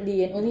separately,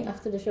 and only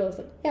after the show I was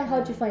like, yeah,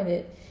 how'd you find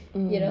it?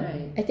 You know,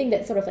 Right. I think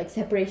that sort of like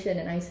separation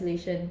and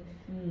isolation,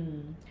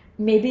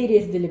 maybe it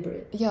is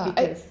deliberate. Yeah,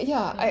 because,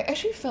 I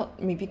actually felt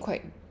maybe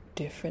quite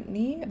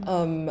differently.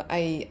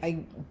 I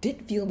did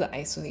feel that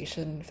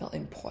isolation felt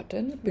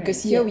important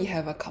because here we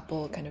have a couple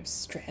kind of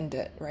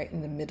stranded right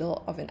in the middle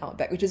of an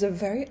outback, which is a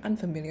very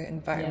unfamiliar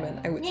environment,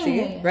 I would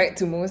say, right,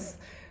 to most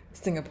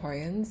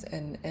Singaporeans,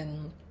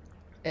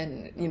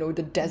 and you know,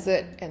 the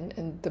desert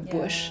and the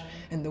bush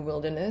and the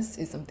wilderness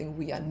is something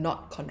we are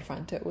not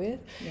confronted with.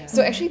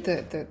 So actually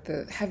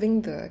the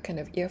having the kind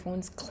of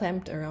earphones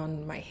clamped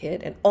around my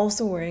head and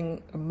also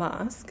wearing a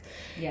mask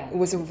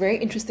was a very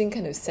interesting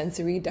kind of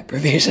sensory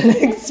deprivation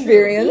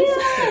experience,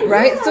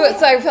 right? So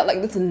I felt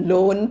like this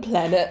lone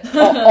planet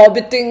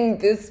orbiting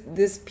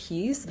this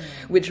piece,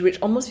 which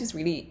almost feels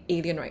really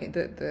alien, right?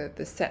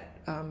 The set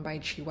by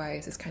GY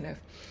is this kind of,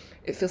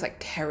 it feels like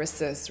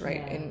terraces,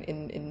 right?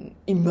 In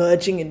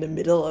emerging in the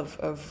middle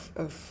of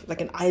like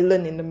an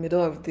island in the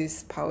middle of this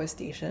power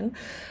station.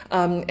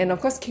 And of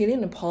course,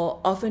 Kayleen and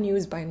Paul often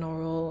use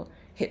binaural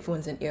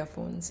headphones and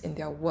earphones in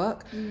their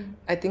work.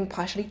 I think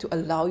partially to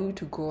allow you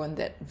to go on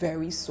that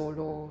very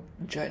solo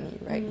journey,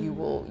 right? You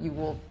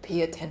will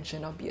pay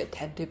attention or be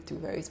attentive to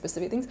very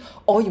specific things,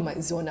 or you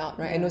might zone out,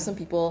 right? I know some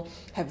people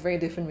have very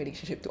different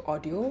relationship to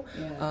audio.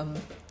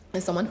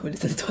 As someone who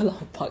listens to a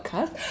lot of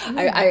podcasts,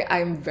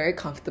 I'm very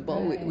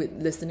comfortable with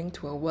listening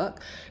to a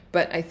work,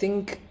 but I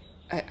think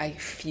I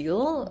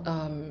feel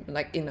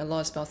like in a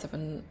lot of Spell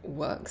 7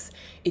 works,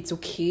 it's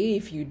okay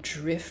if you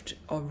drift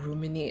or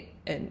ruminate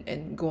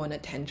and go on a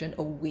tangent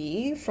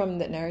away from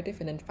that narrative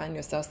and then find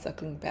yourself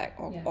circling back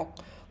or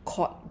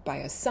caught by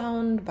a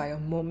sound, by a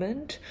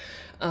moment.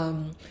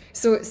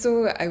 So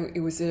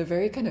it was a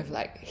very kind of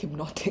like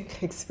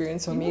hypnotic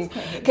experience for me,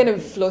 kind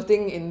of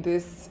floating in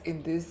this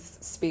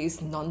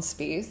space,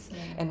 non-space,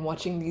 and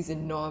watching these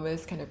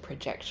enormous kind of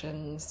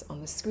projections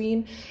on the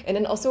screen. And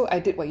then also I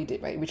did what you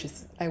did, right? Which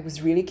is I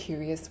was really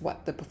curious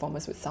what the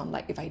performance would sound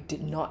like if I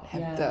did not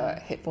have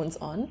the headphones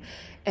on.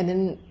 And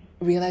then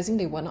realizing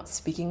they were not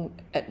speaking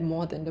at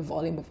more than the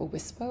volume of a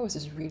whisper was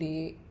just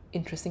really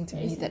interesting to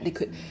me, that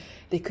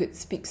they could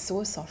speak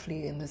so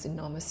softly in this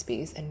enormous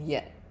space and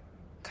yet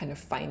kind of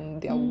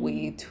find their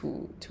way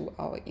to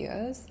our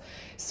ears.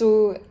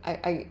 So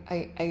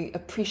I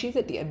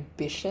appreciated the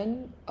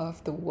ambition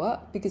of the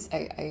work, because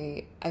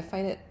I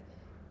find it,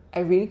 I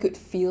really could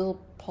feel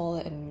Paul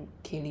and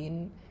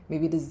Kayleen,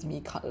 maybe this is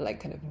me like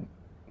kind of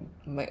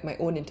my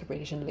own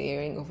interpretation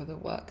layering over the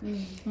work,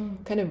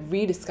 kind of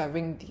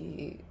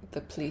rediscovering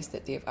the place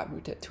that they've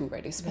uprooted to,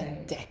 right? They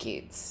spent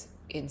decades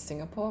in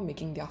Singapore,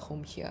 making their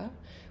home here.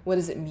 What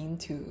does it mean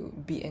to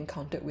be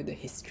encountered with the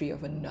history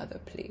of another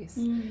place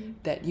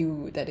that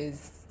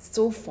is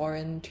so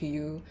foreign to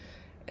you?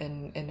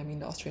 And I mean,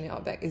 the Australian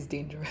outback is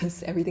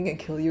dangerous. Everything can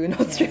kill you in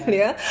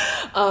Australia.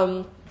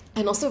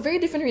 And also very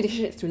different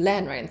relationships to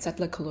land, right? And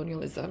settler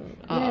colonialism.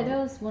 That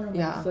was one of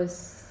my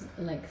first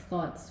like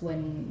thoughts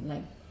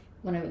when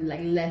I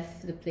like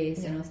left the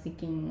place, and I was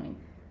thinking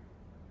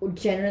like,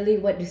 generally,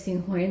 what do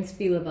Singaporeans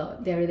feel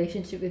about their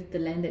relationship with the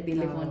land that they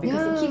live on?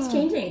 Because it keeps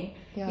changing.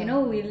 You know,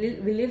 we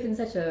live in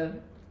such a,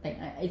 like,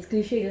 it's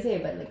cliche to say,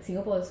 but like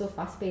Singapore is so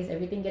fast paced.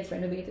 Everything gets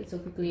renovated so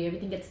quickly.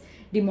 Everything gets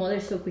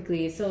demolished so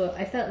quickly. So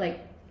I felt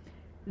like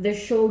the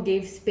show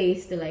gave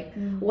space to like,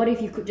 what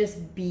if you could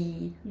just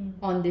be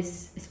on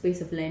this space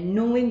of land,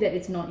 knowing that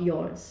it's not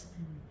yours,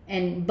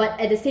 but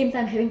at the same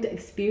time having to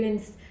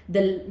experience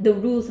the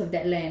rules of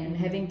that land, and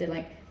having to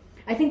like,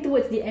 I think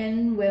towards the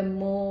end where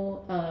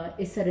Mo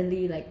is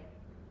suddenly like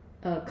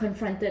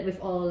confronted with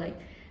all like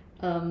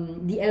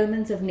the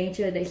elements of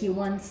nature that he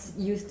once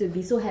used to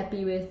be so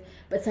happy with,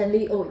 but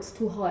suddenly, it's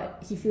too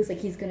hot, he feels like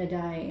he's gonna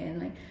die, and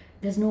like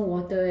there's no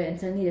water, and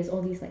suddenly there's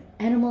all these like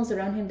animals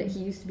around him that he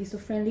used to be so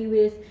friendly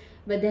with,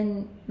 but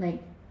then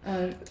like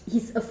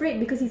he's afraid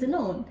because he's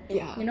alone.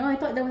 You know, I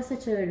thought that was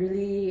such a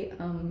really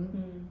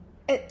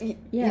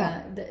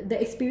the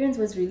experience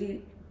was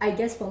really, I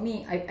guess for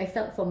me, I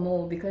felt for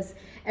Mo, because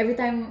every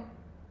time,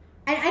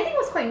 and I think it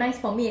was quite nice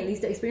for me at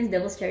least to experience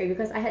Devil's Cherry,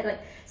 because I had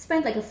like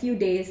spent like a few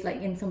days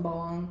like in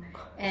Sembawang,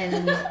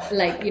 and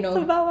like, you know,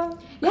 Sembawang.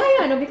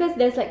 No, because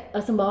there's like a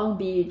Sembawang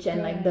beach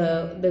and like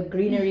the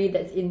greenery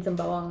that's in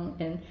Sembawang,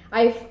 and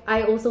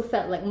I also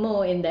felt like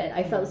Mo in that.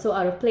 I felt so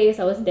out of place.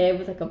 I was there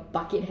with like a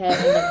bucket hat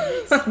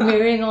and like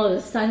smearing all the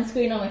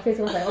sunscreen on my face.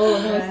 I was like,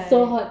 oh no, it's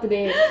so hot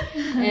today,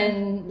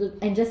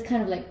 and just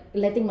kind of like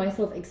letting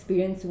myself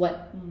experience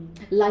what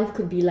life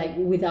could be like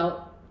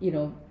without, you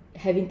know,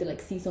 having to like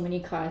see so many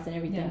cars and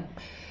everything.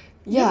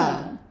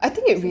 I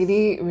think it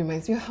really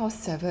reminds me of how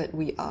severed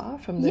we are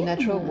from the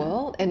natural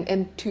world,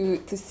 and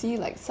to see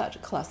like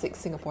such classic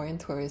Singaporean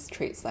tourist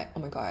traits, like, oh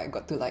my god, I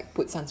got to like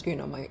put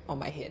sunscreen on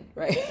my head,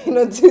 right? You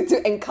know,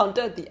 to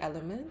encounter the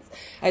elements.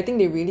 I think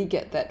they really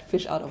get that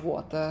fish out of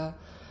water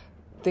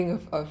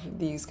thing of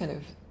these kind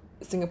of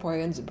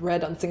Singaporeans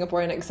bred on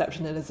Singaporean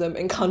exceptionalism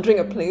encountering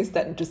a place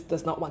that just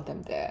does not want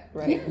them there,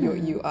 right?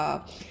 You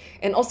are,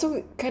 and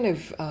also kind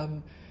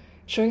of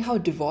showing how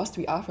divorced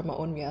we are from our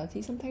own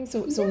reality sometimes.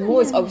 So Mo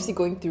is obviously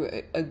going through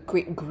a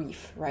great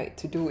grief, right,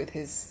 to do with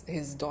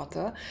his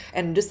daughter,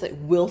 and just like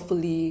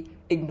willfully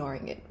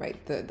ignoring it,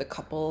 right? The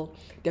couple,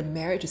 their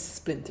marriage is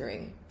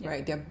splintering,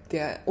 right?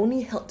 They're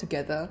only held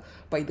together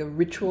by the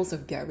rituals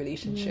of their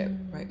relationship,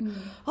 right?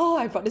 Oh,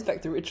 I brought this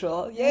back to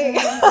ritual. Yay!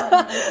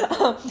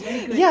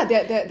 Yeah,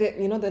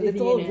 they're you know, the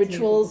little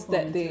rituals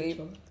that they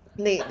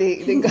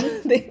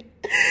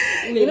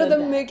you know, the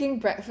making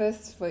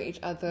breakfast for each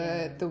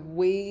other, the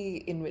way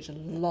in which a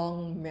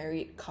long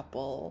married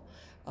couple,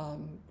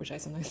 which I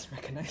sometimes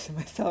recognize in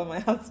myself and my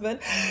husband,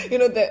 you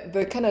know,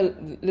 the kind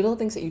of little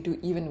things that you do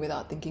even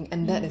without thinking,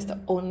 and that is the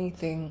only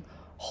thing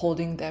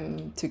holding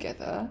them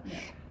together.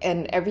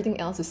 And everything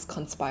else is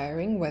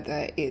conspiring,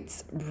 whether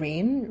it's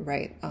rain,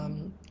 right,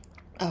 kind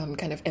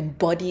of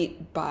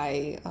embodied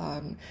by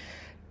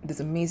this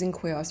amazing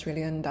queer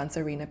Australian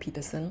dancer Raina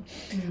Peterson,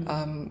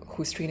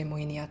 who's trained in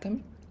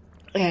Mohiniyattam.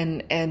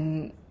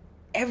 And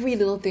every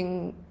little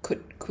thing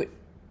could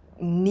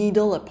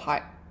needle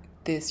apart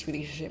this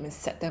relationship and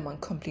set them on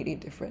completely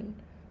different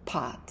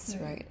paths,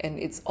 right? And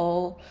it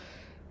all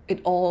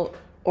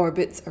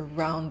orbits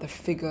around the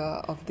figure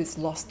of this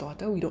lost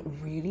daughter. We don't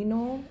really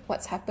know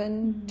what's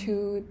happened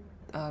to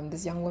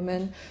this young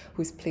woman,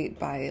 who's played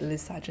by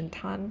Liz Sargent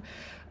Tan,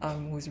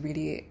 who's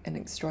really an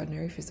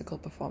extraordinary physical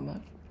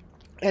performer.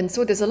 And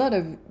so there's a lot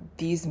of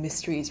these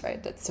mysteries,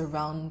 right, that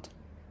surround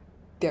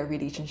their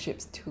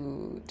relationships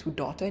to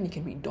daughter, and you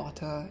can read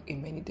daughter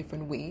in many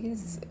different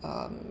ways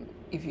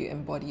if you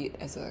embody it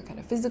as a kind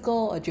of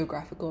physical or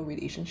geographical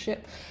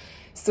relationship.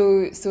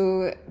 So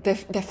there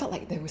felt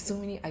like there were so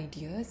many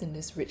ideas in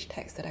this rich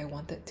text that I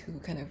wanted to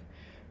kind of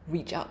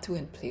reach out to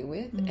and play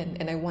with,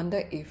 and I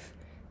wonder if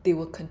they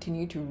will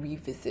continue to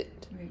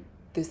revisit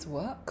this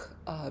work,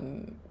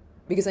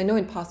 because I know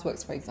in past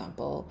works, for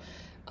example,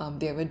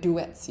 they have a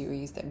duet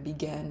series that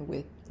began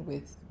with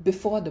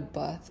before the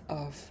birth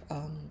of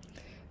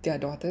their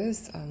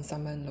daughters,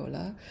 Summer and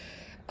Lola,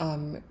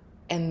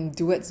 and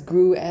duets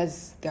grew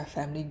as their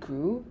family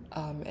grew,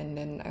 and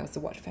then I also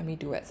watched family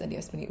duets at the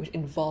Esplanade, which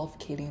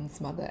involved Kaeline's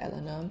mother,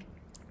 Eleanor.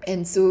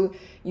 And so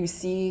you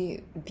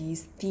see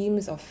these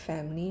themes of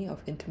family,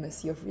 of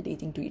intimacy, of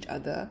relating to each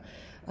other,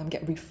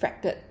 get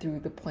refracted through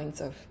the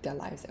points of their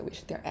lives at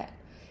which they're at.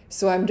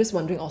 So I'm just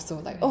wondering also,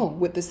 like, oh,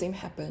 would the same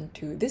happen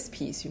to this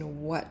piece? You know,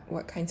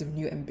 what kinds of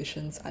new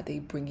ambitions are they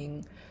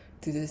bringing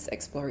to this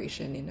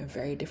exploration in a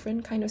very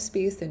different kind of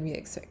space than we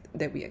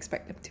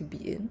expect them to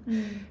be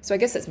in? So I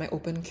guess that's my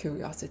open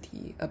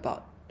curiosity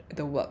about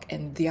the work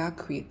and their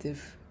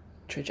creative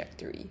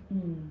trajectory,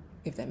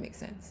 if that makes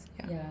sense.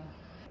 Yeah.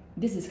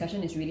 This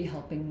discussion is really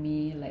helping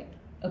me like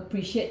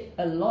appreciate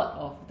a lot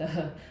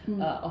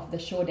of the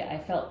show that I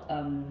felt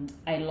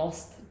I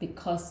lost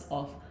because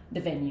of the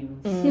venue.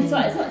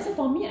 So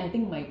for me, I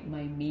think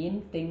my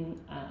main thing,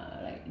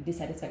 like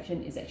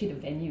dissatisfaction, is actually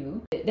the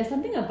venue. There's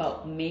something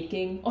about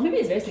making, or maybe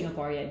it's very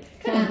Singaporean,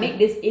 kind of make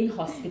this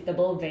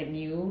inhospitable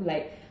venue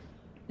like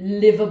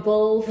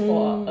livable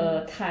for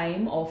a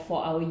time or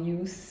for our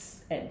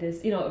use at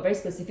this, you know, a very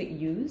specific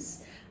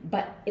use,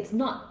 but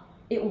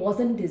it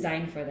wasn't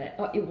designed for that,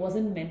 or it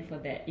wasn't meant for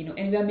that, you know,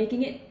 and we are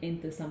making it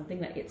into something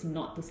like it's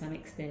not to some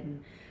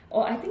extent.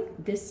 Or I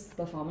think this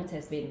performance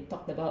has been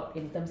talked about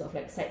in terms of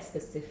like site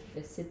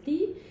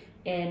specificity,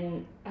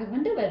 and I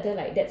wonder whether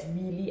like that's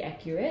really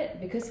accurate,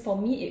 because for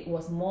me it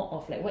was more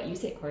of like what you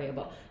said, Corey,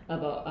 about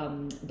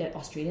that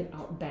Australian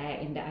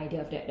outback and the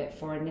idea of that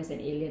foreignness and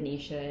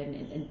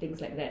alienation and things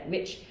like that,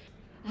 which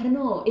I don't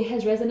know, it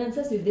has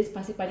resonances with this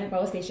Pasir Panjang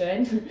power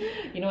station,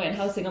 you know, and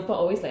how Singapore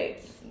always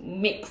like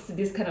makes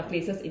these kind of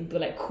places into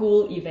like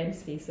cool event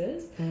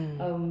spaces.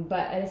 But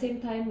at the same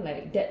time,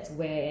 like that's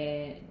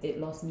where it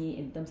lost me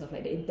in terms of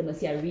like the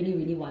intimacy I really,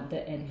 really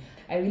wanted, and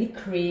I really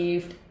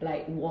craved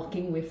like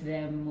walking with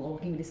them,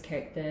 walking with these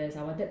characters.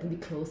 I wanted to be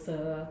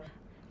closer.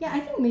 Yeah, I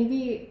think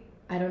maybe,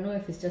 I don't know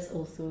if it's just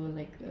also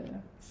like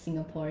a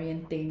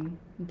Singaporean thing,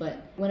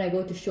 but when I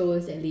go to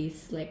shows, at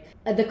least, like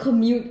the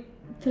commute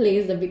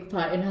plays a big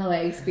part in how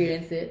I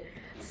experience it.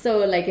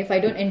 So like if I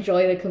don't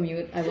enjoy the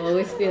commute, I will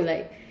always feel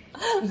like,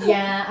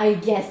 yeah, I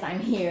guess I'm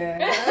here.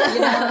 You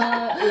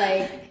know,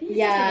 like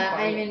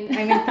I'm in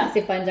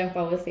Pasir Panjang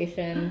power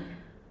station.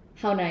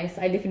 How nice.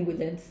 I live in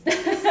Woodlands.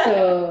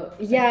 So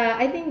yeah,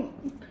 I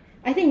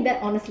think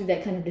that honestly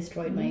that kind of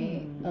destroyed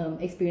my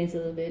experience a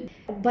little bit.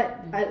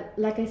 But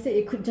like I said,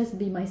 it could just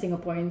be my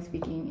Singaporean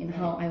speaking in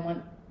how I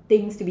want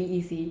things to be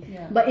easy.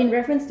 But in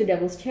reference to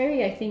Devil's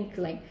Cherry, I think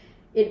like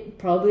it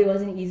probably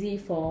wasn't easy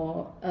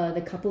for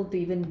the couple to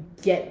even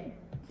get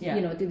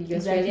you know, to the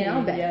Australian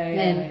outback.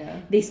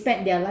 And they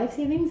spent their life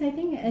savings, I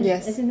think,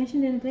 as you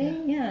mentioned in the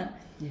play.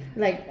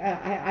 Like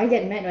I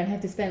get mad when I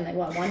have to spend like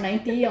what,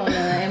 $190 on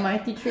an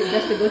MRT trip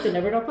just to go to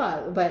Labrador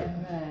Park, but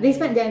they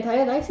spent their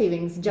entire life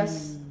savings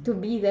just to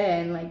be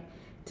there and like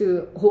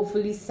to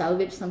hopefully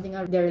salvage something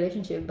out of their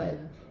relationship. But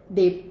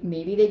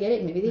maybe they get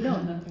it, maybe they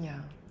don't.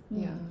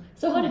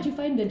 So how did you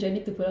find the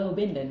journey to Pulau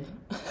Ubin then?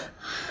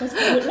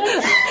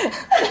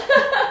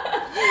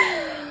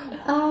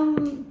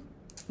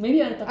 maybe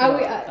you want to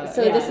talk about...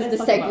 this is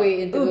the segue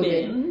into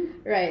Ubin. Ubin.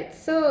 Right.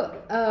 So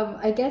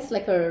I guess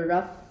like a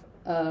rough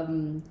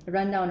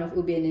rundown of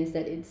Ubin is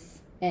that it's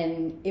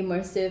an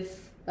immersive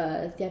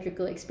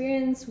theatrical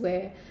experience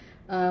where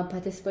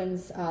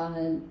participants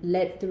are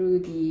led through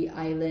the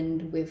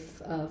island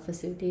with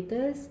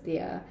facilitators. They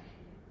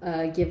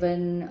are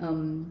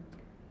given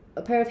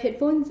a pair of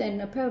headphones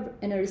and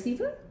a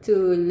receiver to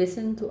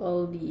listen to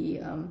all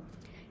the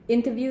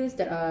interviews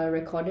that are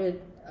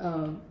recorded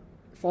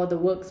for the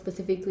work,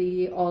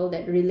 specifically all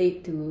that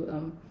relate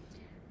to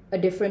a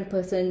different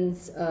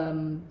person's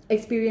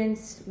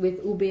experience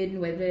with Ubin,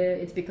 whether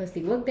it's because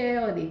they work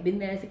there or they've been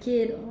there as a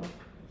kid, or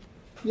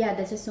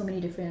there's just so many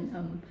different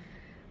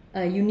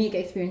unique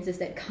experiences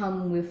that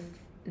come with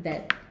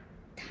that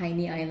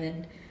tiny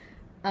island.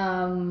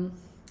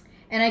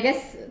 And I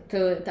guess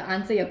to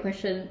answer your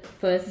question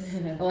first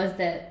was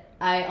that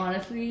I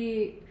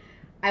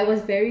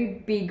was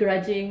very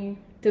begrudging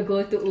to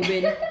go to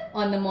Ubin.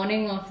 On the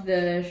morning of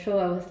the show,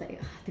 I was like,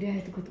 today I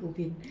have to go to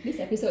Ubin. This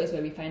episode is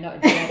where we find out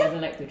Gina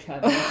doesn't like to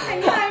travel.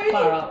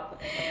 Far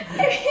out.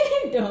 I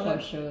really don't. For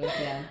sure,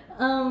 yeah.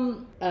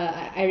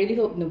 I really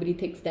hope nobody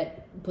takes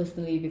that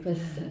personally,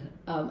 because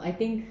I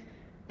think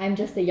I'm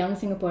just a young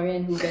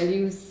Singaporean who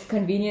values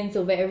convenience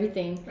over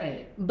everything.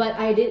 Right. But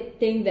I did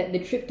think that the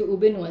trip to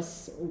Ubin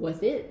was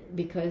worth it,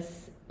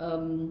 because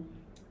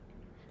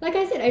like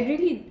I said,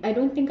 I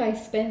don't think I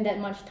spent that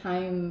much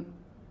time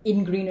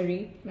in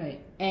greenery. Right.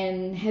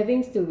 And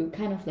having to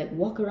kind of like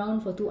walk around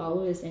for 2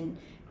 hours and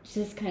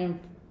just kind of,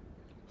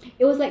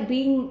 it was like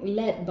being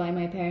led by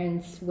my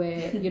parents,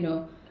 where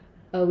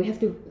we have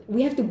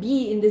to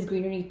be in this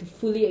greenery to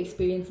fully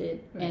experience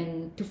it, right,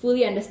 and to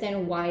fully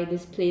understand why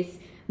this place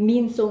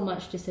means so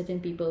much to certain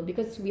people,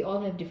 because we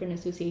all have different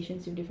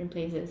associations with different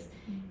places.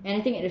 And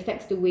I think it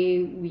affects the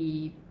way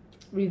we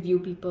review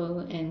people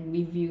and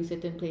we view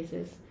certain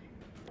places.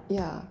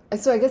 Yeah, and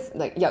so I guess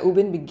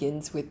Ubin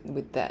begins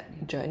with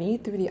that journey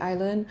through the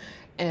island,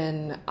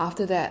 and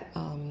after that,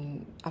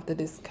 after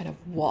this kind of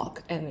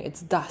walk, and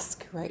it's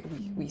dusk, right?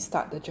 We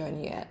start the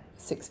journey at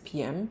 6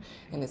 p.m.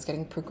 and it's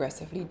getting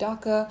progressively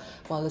darker.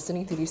 While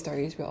listening to these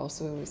stories, we're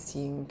also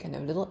seeing kind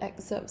of little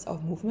excerpts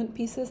of movement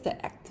pieces that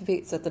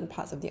activate certain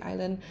parts of the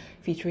island,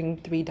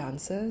 featuring 3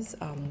 dancers,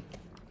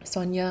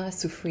 Sonia,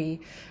 Sufri,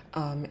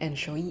 and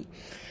Shoi.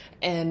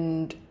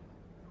 And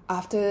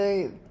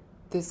after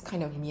this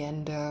kind of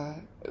meander,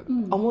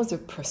 almost a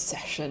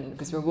procession,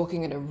 because we're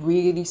walking at a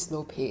really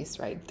slow pace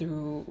right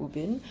through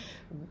Ubin.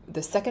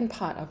 The second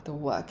part of the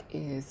work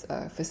is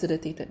a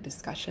facilitated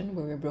discussion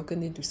where we're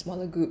broken into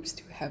smaller groups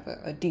to have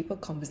a deeper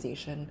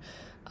conversation,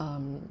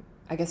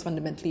 I guess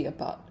fundamentally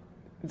about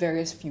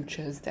various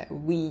futures that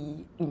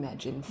we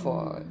imagine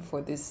for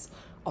this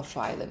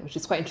offshore island, which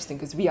is quite interesting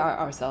because we are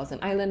ourselves an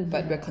island,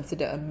 but we're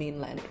considered a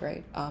mainland,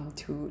 right,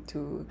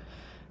 to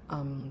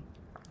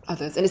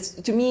others.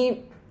 And to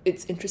me,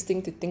 it's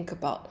interesting to think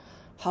about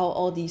how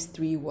all these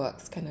 3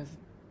 works kind of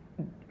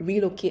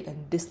relocate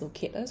and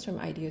dislocate us from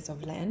ideas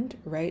of land,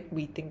 right?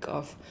 We think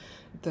of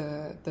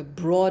the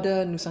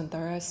broader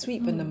Nusantara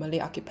sweep and the Malay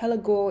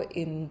archipelago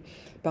in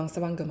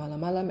Bangsawan Gemala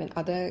Malam and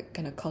other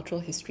kind of cultural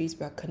histories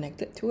we are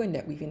connected to and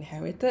that we've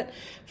inherited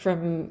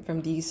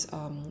from these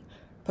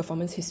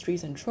performance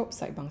histories and tropes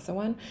like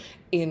Bangsawan.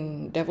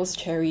 In Devil's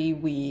Cherry,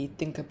 we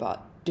think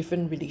about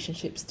different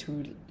relationships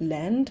to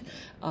land,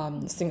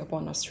 Singapore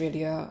and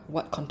Australia.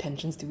 What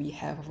contentions do we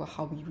have over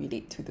how we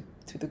relate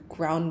to the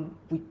ground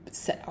we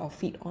set our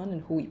feet on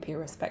and who we pay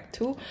respect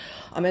to?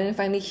 And then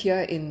finally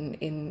here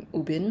in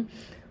Ubin,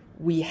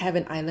 we have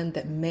an island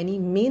that many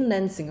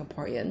mainland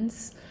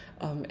Singaporeans,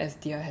 as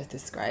Dia has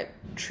described,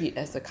 treat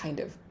as a kind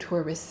of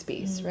tourist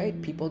space,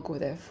 right? People go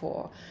there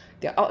for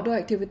their outdoor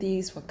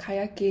activities, for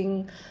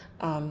kayaking,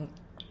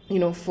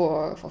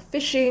 for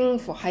fishing,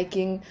 for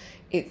hiking.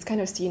 It's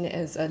kind of seen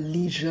as a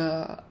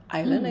leisure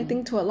island, I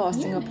think, to a lot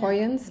of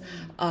Singaporeans.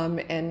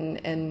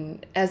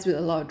 And as with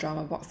a lot of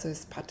drama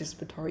boxes,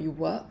 participatory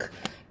work,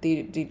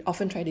 they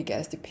often try to get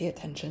us to pay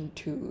attention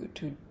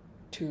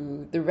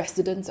to the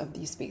residents of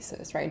these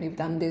spaces, right? They've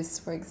done this,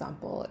 for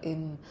example,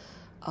 in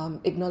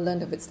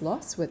Ignorant of Its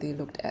Loss, where they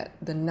looked at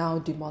the now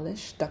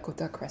demolished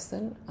Dakota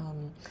Crescent,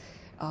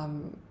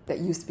 that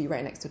used to be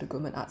right next to the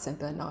Gourmet Arts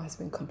Centre and now has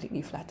been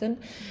completely flattened.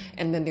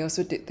 And then they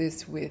also did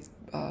this with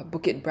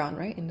Bukit Brown,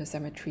 right, in the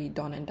cemetery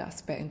Dawn and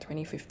Dusk back in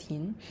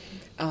 2015.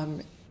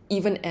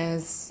 Even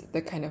as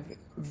the kind of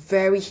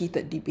very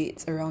heated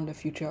debates around the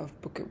future of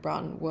Bukit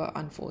Brown were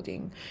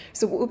unfolding.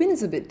 So Ubin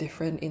is a bit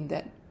different in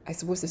that I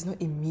suppose there's no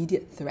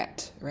immediate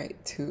threat, right,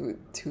 to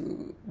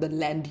the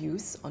land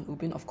use on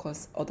Ubin, of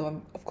course,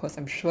 although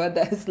I'm sure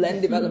there's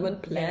land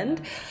development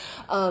planned.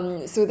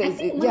 So there's, I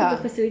think one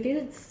of the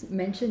facilitators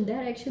mentioned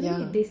that actually.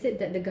 They said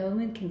that the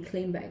government can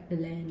claim back the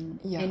land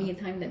any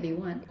time that they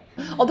want.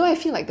 Although I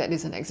feel like that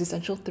is an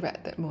existential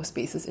threat that most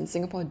spaces in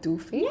Singapore do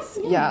face.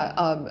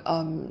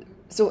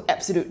 So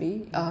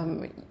absolutely,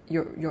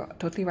 you're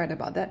totally right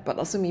about that, but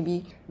also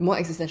maybe more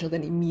existential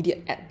than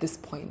immediate at this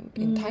point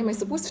in time, I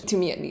suppose, to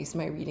me at least,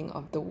 my reading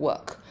of the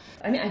work.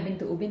 I mean, I've been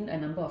to Ubin a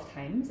number of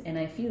times, and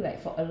I feel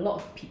like for a lot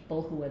of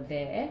people who were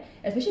there,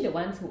 especially the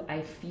ones who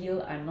I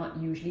feel are not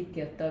usually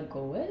theatre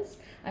goers,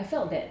 I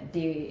felt that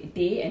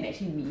they and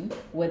actually me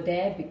were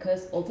there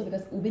because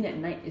Ubin at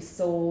night is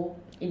so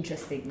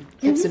interesting.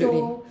 Absolutely.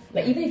 So,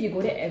 like, even if you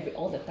go there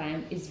all the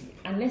time,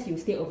 unless you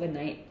stay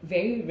overnight,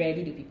 very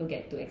rarely do people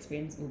get to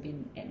experience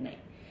Ubin at night.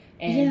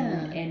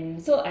 And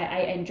so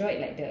I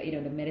enjoyed like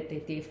the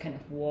meditative kind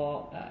of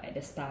walk at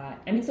the start.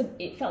 I mean, so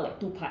it felt like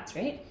 2 parts,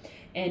 right?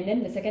 And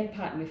then the second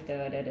part with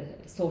the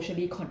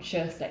socially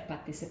conscious, like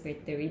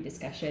participatory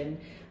discussion.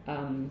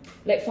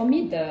 Like for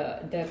me,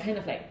 the kind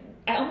of like,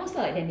 I almost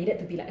felt like there needed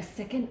to be like a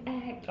second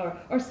act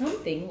or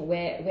something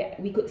where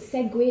we could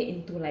segue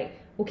into like,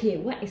 okay,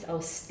 what is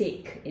our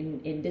stake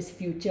in this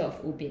future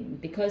of Ubin?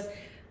 Because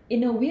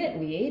in a weird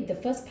way, the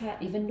first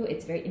part, even though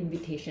it's very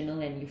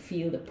invitational and you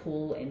feel the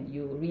pull and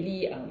you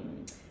really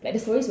like the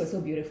stories were so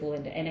beautiful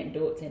and the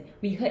anecdotes, and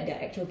we heard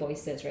the actual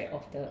voices, right,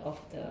 of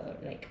the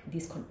like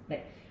these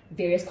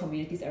various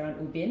communities around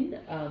Ubin.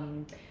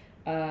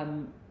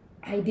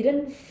 I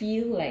didn't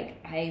feel like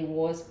I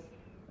was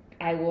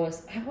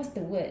what's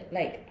the word,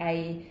 like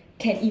I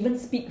can even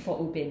speak for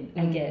Ubin,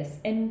 I guess.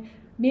 And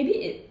maybe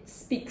it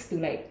speaks to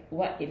like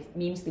what it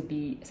means to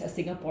be a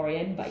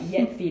Singaporean but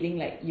yet feeling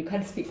like you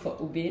can't speak for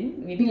Ubin.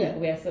 Maybe like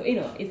we're so,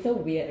 it's so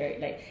weird,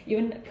 right? Like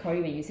even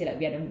Corey, when you say like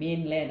we are the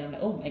mainland, I'm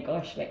like, oh my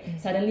gosh, like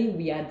suddenly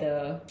we are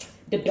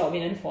the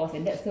dominant force,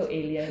 and that's so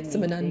alien.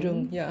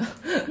 Semenanjung, yeah.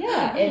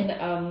 Yeah,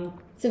 and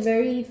it's a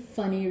very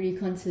funny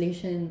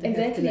reconciliation to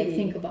have to like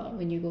think about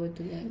when you go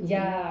to like Ubin.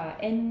 Yeah,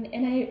 and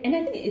I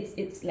think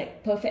it's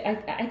like perfect.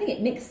 I think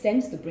it makes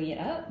sense to bring it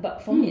up,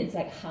 but for me it's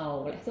like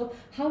how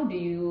do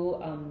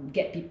you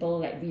get people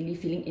like really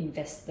feeling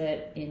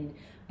invested in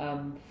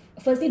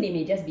firstly, they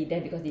may just be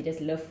there because they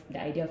just love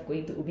the idea of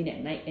going to Ubin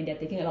at night, and they're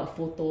taking a lot of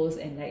photos,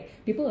 and like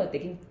people are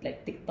taking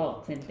like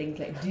TikToks and things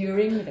like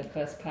during the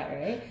first part,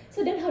 right?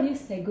 So then how do you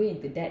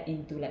segue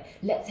into like,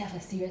 let's have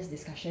a serious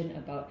discussion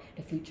about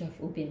the future of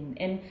Ubin?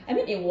 And I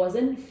mean, it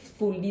wasn't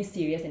fully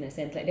serious in a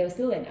sense, like there was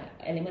still an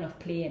element of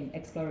play and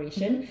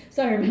exploration.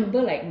 So I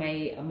remember like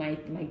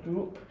my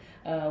group,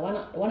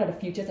 one of the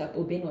futures of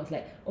Ubin was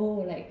like,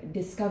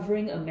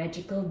 discovering a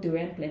magical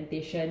durian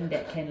plantation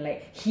that can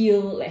like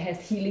heal, like has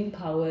healing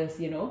powers,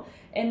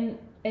 and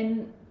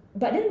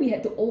but then we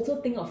had to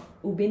also think of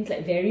Ubin's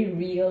like very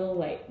real,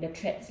 like the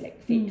threats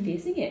like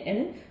facing it, and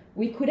then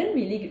we couldn't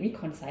really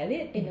reconcile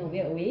it in a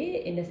weird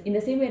way, in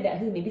the same way that I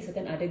think maybe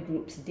certain other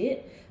groups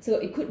did. So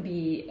it could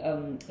be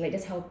like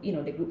just how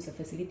the groups are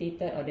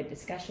facilitated or the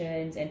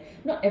discussions, and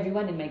not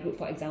everyone in my group,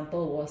 for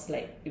example, was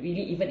like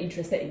really even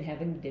interested in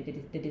having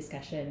the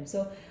discussion.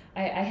 So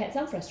I had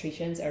some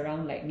frustrations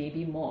around like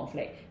maybe more of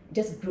like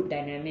just group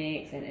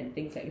dynamics and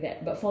things like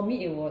that. But for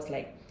me, it was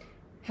like,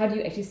 how do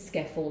you actually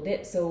scaffold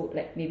it? So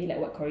like maybe like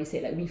what Corey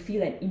said, like we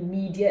feel an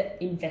immediate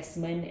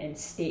investment and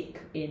stake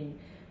in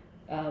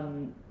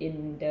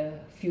the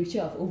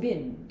future of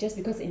Ubin, just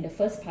because in the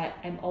first part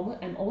I'm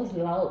almost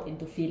lulled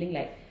into feeling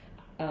like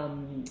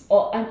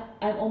or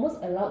I'm almost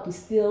allowed to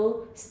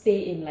still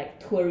stay in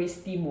like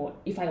touristy mode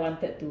if I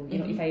wanted to,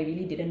 if I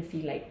really didn't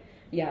feel like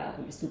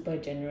super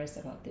generous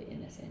about it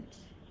in a sense.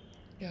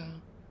 Yeah.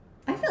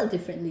 I felt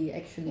differently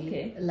actually.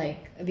 Okay.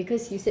 Like,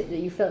 because you said that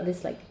you felt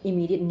this like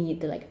immediate need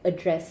to like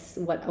address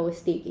what our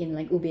stake in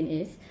like Ubin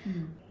is.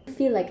 I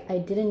feel like I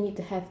didn't need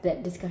to have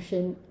that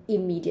discussion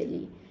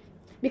immediately,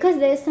 because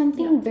there's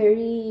something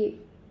very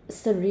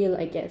surreal,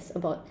 I guess,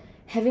 about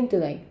having to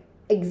like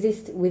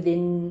exist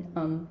within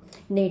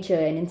nature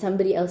and in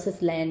somebody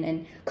else's land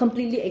and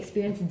completely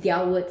experience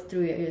their words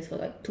through your ears for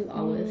like 2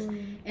 hours.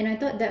 And I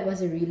thought that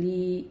was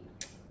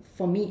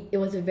for me, it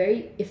was a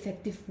very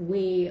effective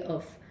way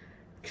of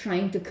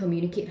trying to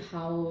communicate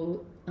how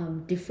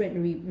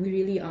different we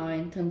really are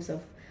in terms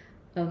of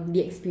the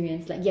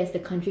experience. Like, yes, the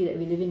country that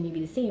we live in may be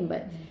the same,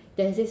 but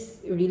there's this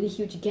really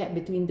huge gap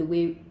between the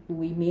way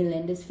we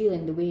mainlanders feel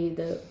and the way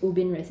the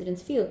Ubin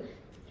residents feel.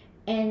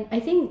 And I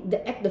think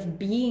the act of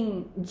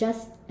being,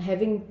 just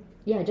having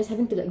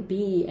to like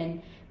be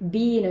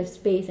in a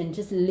space and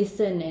just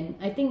listen, and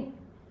I think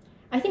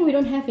we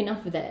don't have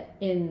enough of that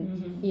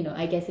in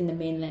I guess in the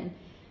mainland.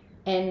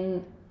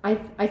 And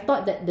I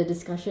thought that the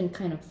discussion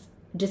kind of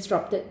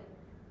disrupted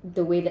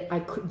the way that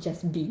I could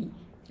just be,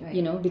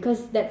 right.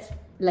 Because that's,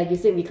 like you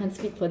said, we can't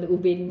speak for the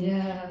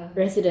Ubin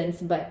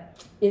residents, but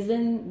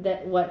isn't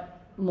that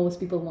what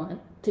most people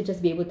want? To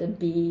just be able to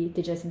be,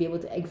 to just be able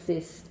to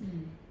exist.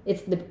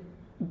 It's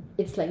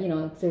like,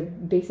 it's a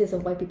basis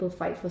of why people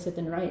fight for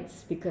certain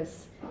rights,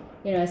 because,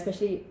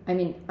 especially, I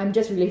mean, I'm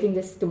just relating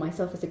this to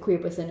myself as a queer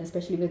person,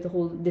 especially with the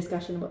whole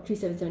discussion about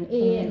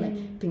 377A and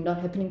like Pink Dot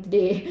happening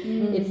today.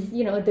 It's,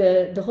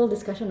 the whole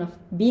discussion of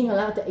being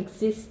allowed to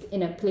exist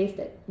in a place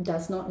that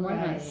does not want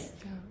us,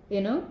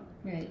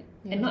 Right.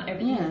 Yeah. And not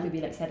everything has to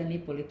be like suddenly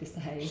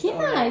politicized.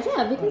 Because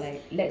or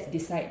like let's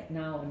decide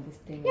now on this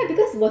thing. Yeah,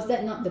 because was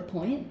that not the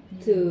point?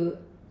 To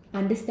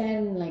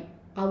understand like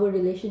our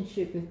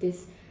relationship with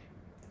this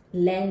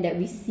land that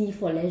we see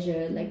for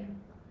leisure, like,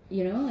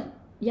 you know,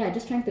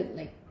 just trying to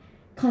like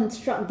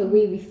construct the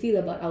way we feel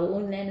about our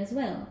own land as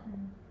well.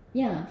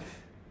 Yeah,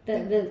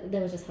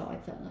 that was just how I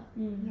felt.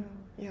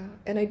 Yeah,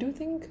 and I do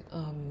think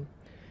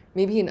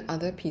maybe in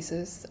other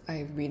pieces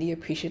I really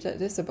appreciated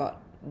this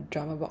about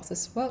Drama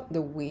Box's work,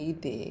 the way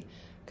they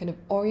kind of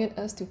orient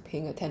us to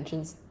paying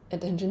attention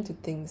to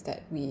things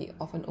that we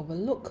often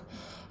overlook.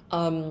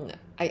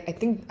 I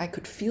think I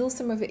could feel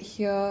some of it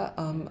here.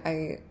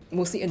 I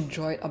mostly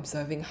enjoyed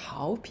observing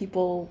how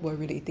people were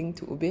relating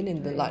to Ubin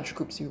in the large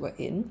groups we were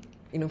in.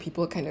 You know,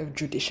 people kind of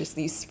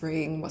judiciously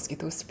spraying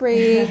mosquito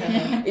spray,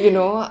 you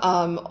know,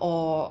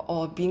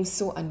 or being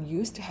so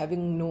unused to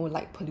having no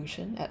light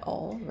pollution at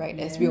all, right?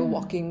 As we were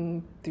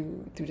walking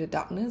through the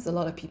darkness, a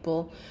lot of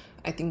people,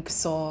 I think,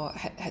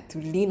 had to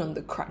lean on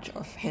the crutch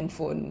of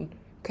handphone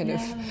kind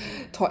of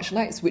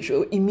torchlights, which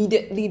will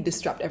immediately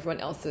disrupt everyone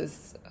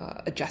else's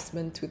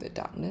adjustment to the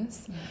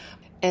darkness.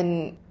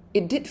 And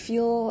it did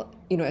feel,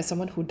 you know, as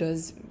someone who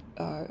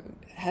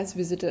has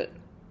visited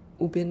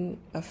Ubin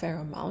a fair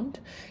amount,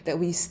 that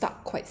we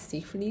stuck quite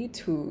safely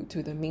to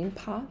the main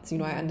parts. You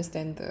know, I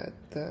understand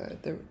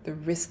the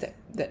risk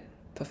that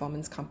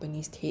performance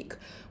companies take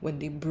when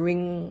they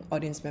bring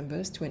audience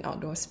members to an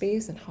outdoor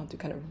space, and how to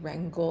kind of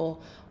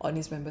wrangle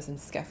audience members and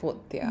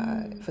scaffold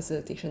their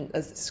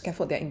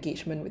scaffold their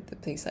engagement with the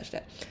place such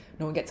that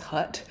no one gets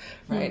hurt,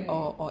 right,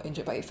 or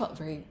injured. But it felt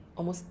very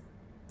almost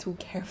too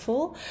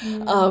careful,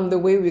 the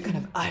way we kind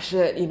of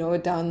ushered, you know,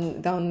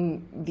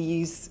 down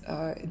these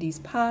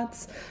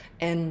paths.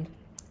 And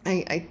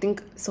I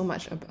think so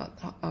much about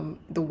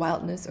the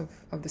wildness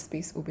of the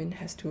space Ubin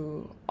has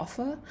to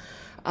offer,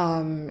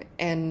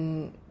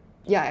 and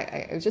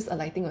I was just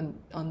alighting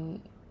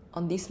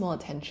on these small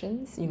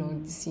attentions, you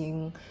know,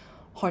 seeing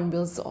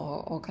hornbills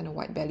or kind of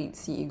white-bellied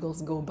sea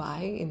eagles go by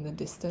in the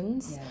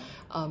distance.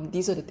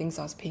 These are the things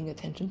I was paying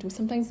attention to,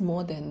 sometimes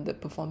more than the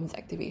performance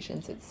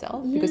activations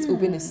itself, because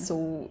Ubin is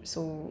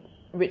so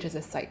rich as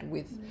a site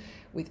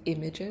with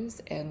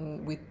images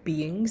and with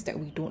beings that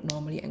we don't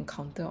normally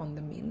encounter on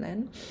the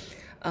mainland.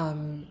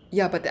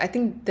 But I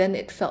think then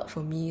it felt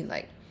for me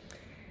like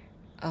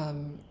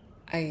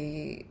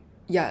a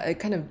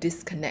kind of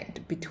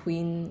disconnect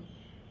between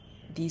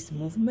these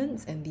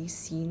movements and these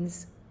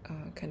scenes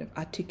kind of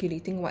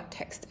articulating what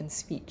text and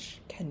speech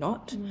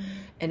cannot,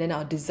 and then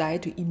our desire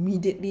to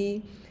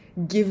immediately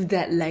give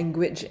that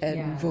language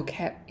and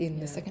vocab in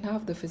the second half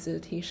of the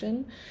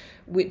facilitation,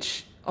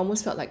 which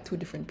almost felt like two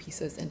different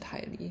pieces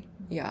entirely.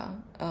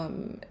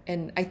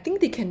 And I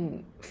think they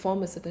can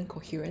form a certain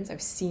coherence.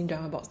 I've seen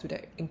Drama Box do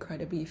that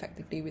incredibly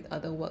effectively with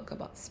other work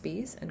about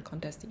space and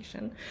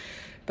contestation,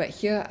 but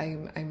here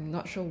I'm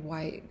not sure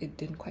why it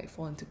didn't quite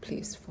fall into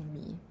place for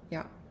me.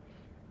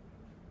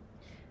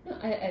 No,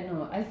 I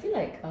know. I feel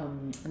like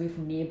with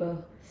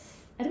Neighbour,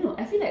 I don't know,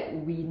 I feel like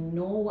we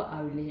know what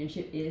our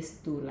relationship is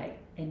to like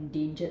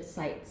endangered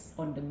sites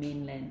on the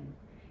mainland,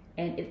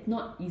 and it's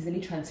not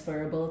easily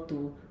transferable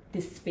to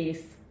this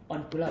space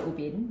on Pulau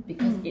Ubin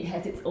because it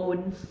has its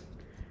own...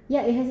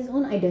 it has its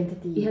own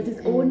identity. It has its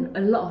own,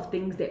 a lot of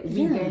things that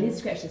we barely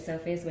scratched the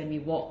surface when we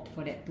walked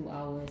for that 2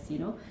 hours, you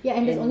know?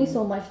 And there's only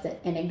so much that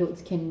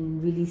anecdotes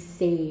can really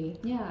say.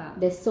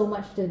 There's so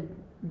much to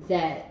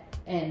that,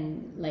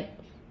 and like,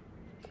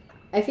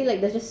 I feel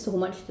like there's just so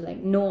much to like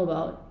know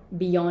about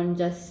beyond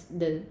just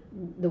the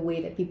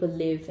way that people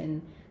live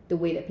and the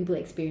way that people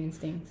experience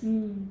things.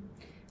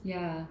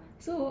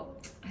 So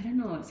I don't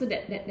know. So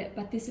that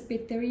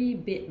participatory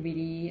bit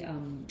really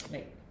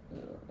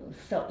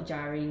felt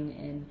jarring,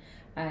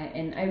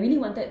 and I really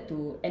wanted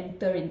to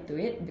enter into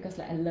it because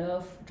like I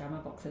love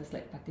Drama Box's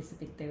like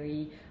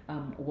participatory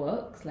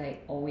works,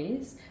 like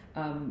always.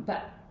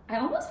 But I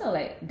almost felt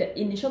like the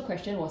initial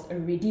question was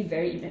already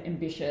very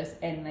ambitious,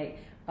 and like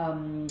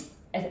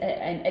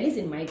and at least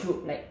in my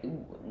group, like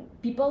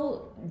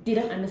people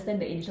didn't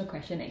understand the initial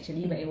question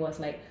actually, but it was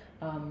like,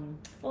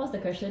 what was the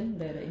question?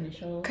 The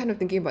initial... Kind of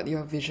thinking about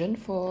your vision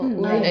for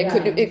Ubin.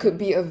 It could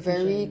be a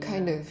very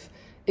kind of...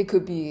 It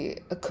could be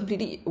a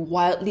completely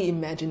wildly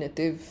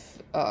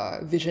imaginative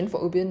vision for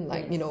Ubin,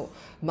 like, you know,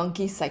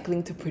 monkeys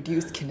cycling to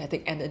produce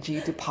kinetic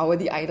energy to power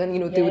the island.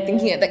 You know, they were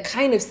thinking at that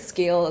kind of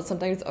scale,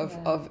 sometimes of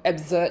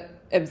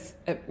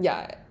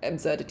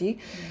absurdity,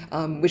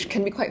 which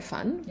can be quite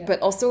fun, but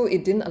also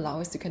it didn't allow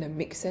us to kind of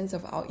make sense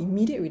of our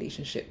immediate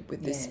relationship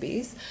with this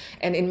space.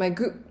 And in my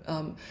group,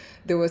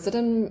 there were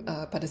certain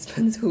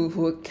participants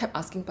who kept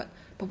asking, but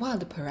what are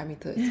the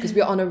parameters? Because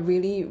we're on a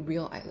really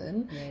real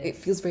island. It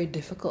feels very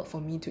difficult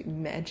for me to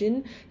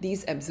imagine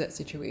these absurd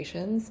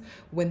situations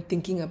when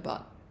thinking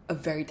about a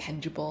very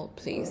tangible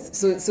place.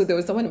 So there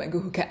was someone in my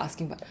group who kept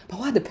asking, but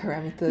what are the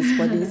parameters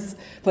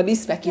for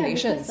these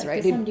speculations, because,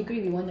 right? To some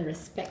degree, we want to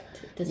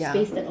respect the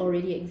space that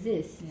already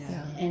exists,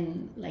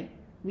 and like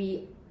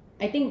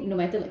I think no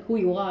matter like who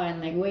you are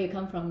and like where you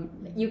come from,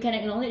 you can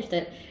acknowledge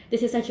that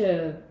this is such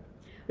a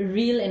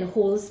real and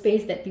whole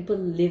space that people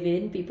live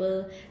in.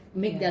 People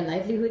make their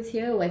livelihoods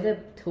here, whether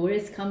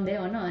tourists come there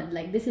or not.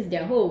 Like, this is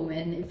their home,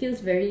 and it feels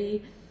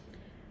very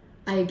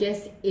I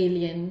guess,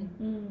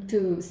 alien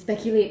to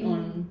speculate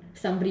on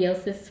somebody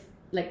else's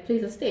like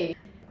place of stay.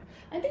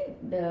 I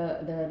think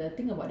the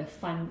thing about the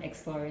fun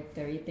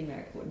exploratory thing,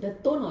 right? The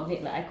tone of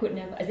it, like I could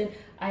never. As in,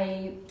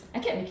 I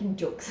kept making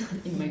jokes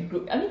in my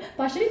group. I mean,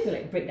 partially to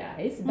like break the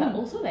ice, but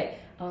also like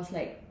I was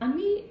like, aren't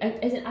we?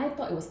 As in, I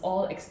thought it was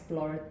all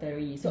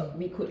exploratory, so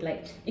we could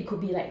like it could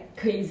be like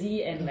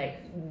crazy and like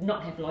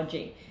not have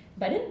logic.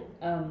 But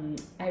then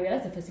I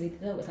realized the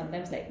facilitator would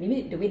sometimes like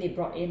maybe the way they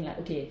brought in like,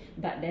 okay,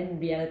 but then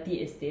reality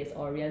is this,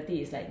 or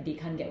reality is like they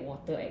can't get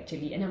water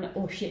actually, and I'm like,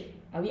 oh shit,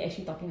 are we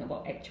actually talking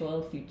about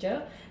actual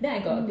future? Then I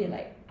got a bit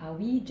like, are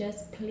we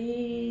just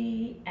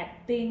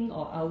acting,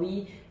 or are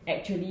we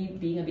actually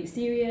being a bit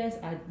serious?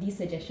 Are these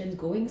suggestions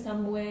going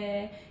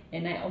somewhere?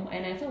 And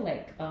I felt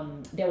like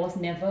there was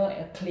never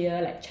a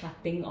clear like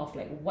charting of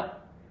like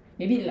what,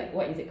 maybe like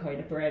what is it called,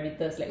 the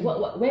parameters, like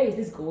what where is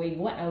this going?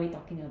 What are we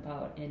talking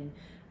about? And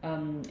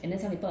then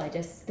some people are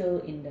just still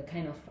in the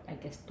kind of, I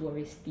guess,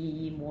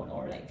 touristy mode,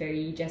 or like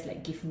very just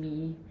like give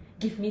me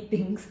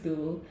things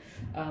to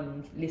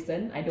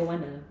listen. I don't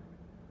want to,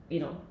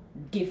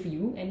 give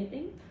you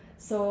anything.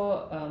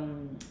 So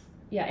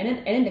yeah,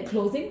 and then the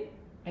closing,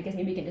 I guess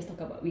maybe we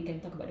can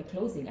talk about the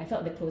closing. I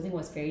felt the closing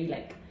was very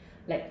like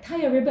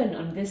tie a ribbon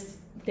on this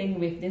thing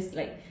with this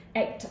like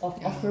act of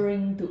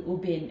offering to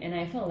Ubin, and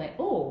I felt like,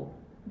 oh,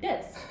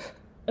 that's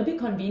a bit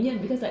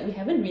convenient, because like we've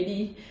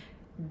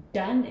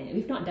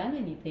not done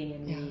anything,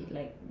 and we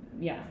like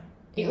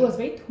it was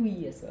very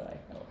twee as well. I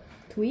felt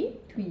twee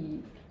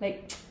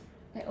like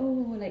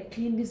oh, like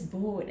clean this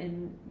boat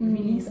and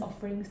release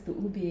offerings to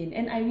Ubin,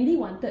 and I really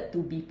wanted to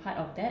be part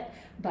of that,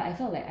 but I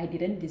felt like I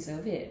didn't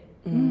deserve it.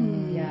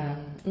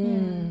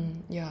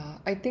 Yeah,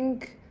 I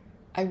think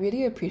I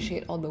really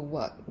appreciate all the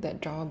work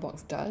that Drama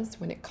Box does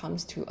when it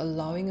comes to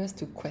allowing us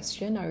to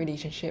question our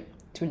relationship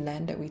to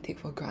land that we take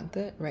for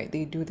granted, right?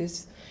 They've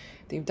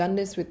done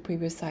this with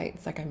previous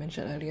sites, like I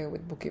mentioned earlier,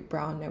 with Bukit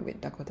Brown and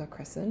with Dakota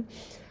Crescent,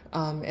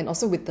 and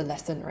also with The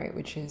Lesson, right,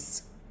 which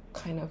is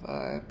kind of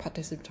a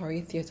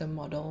participatory theatre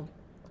model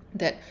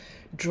that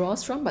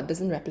draws from but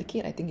doesn't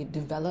replicate. I think it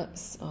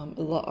develops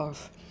a lot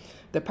of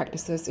the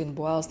practices in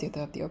Boyle's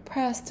Theatre of the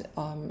Oppressed,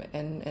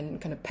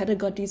 and kind of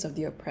pedagogies of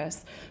the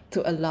oppressed,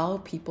 to allow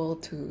people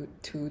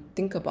to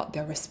think about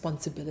their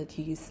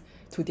responsibilities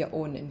to their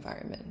own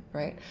environment,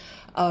 right?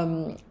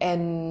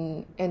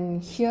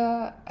 And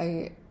here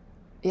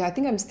I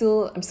think I'm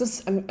still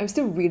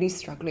really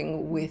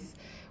struggling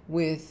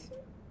with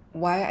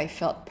why I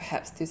felt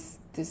perhaps this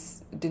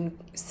didn't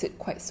sit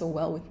quite so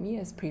well with me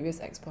as previous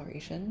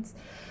explorations,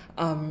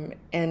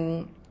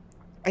 and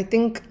I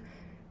think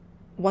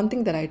one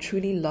thing that I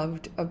truly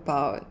loved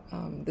about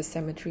the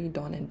Cemetery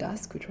Dawn and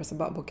Dusk, which was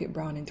about Bukit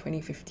Brown in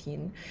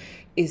 2015,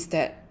 is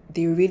that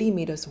they really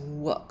made us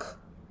work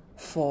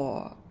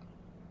for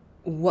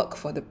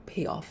the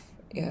payoff,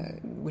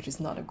 which is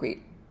not a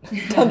great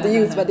term to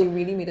use, but they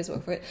really made us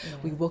work for it. Yeah.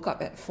 We woke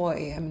up at 4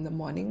 a.m. in the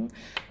morning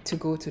to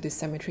go to this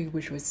cemetery,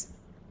 which was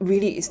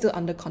really, it's still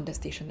under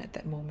contestation at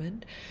that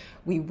moment.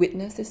 We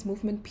witnessed this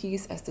movement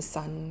piece as the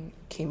sun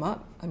came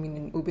up. I mean,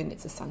 in Ubin,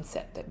 it's a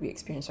sunset that we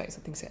experience, right?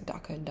 So things get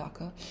darker and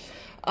darker.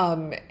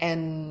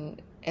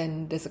 And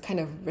there's a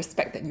kind of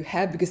respect that you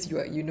have, because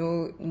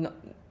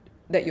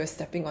that you're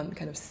stepping on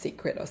kind of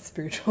sacred or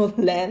spiritual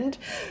land.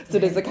 So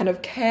there's a kind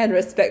of care and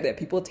respect that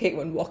people take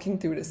when walking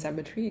through the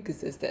cemetery,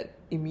 because there's that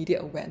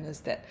immediate awareness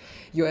that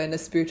you're in a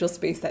spiritual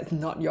space that's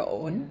not your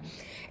own.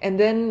 And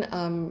then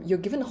you're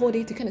given a whole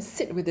day to kind of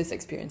sit with this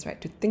experience, right?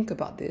 To think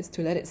about this,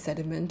 to let it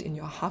sediment in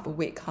your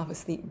half-awake,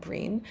 half-asleep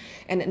brain.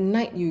 And at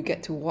night, you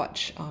get to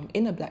watch,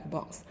 in a black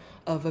box,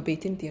 a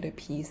verbatim theatre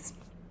piece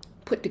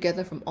put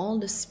together from all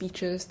the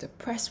speeches, the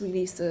press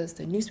releases,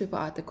 the newspaper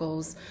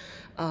articles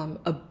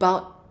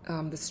about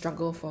the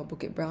struggle for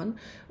Bukit Brown.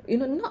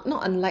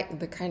 Not unlike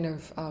the kind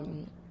of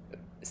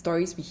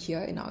stories we hear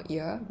in our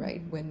ear,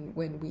 right? When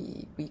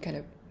we kind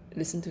of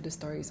listen to the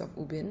stories of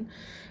Ubin.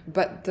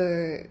 But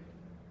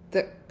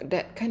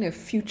that kind of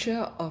with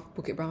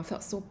Bukit Brown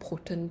felt so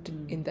potent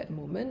in that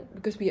moment,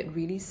 because we had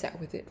really sat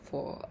with it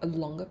for a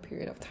longer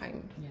period of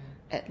time,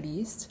 at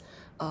least,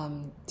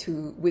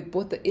 with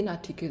both the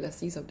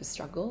inarticulacies of the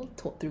struggle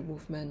told through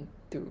movement,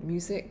 through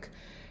music,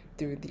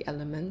 through the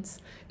elements,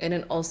 and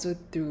then also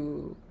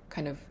through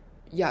kind of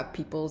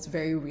people's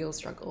very real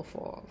struggle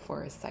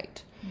for a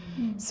site.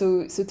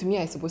 So to me,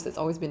 I suppose it's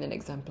always been an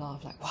exemplar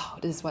of like, wow,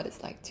 this is what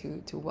it's like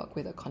to work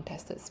with a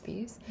contested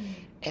space.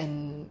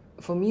 And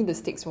for me, the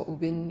stakes for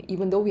Ubin,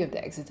 even though we have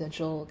the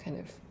existential kind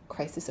of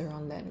crisis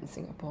around land in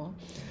Singapore,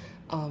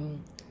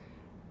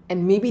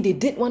 and maybe they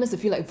did want us to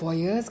feel like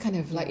voyeurs, kind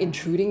of like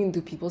intruding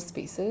into people's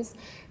spaces,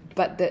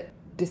 but that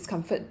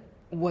discomfort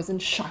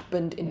wasn't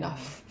sharpened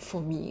enough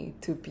for me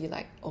to be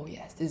like, oh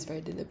yes, this is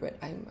very deliberate.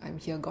 I'm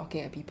here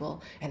gawking at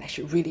people, and I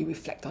should really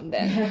reflect on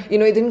that. It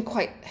didn't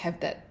quite have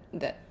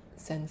that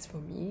sense for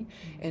me,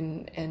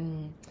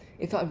 and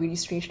it felt really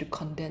strange to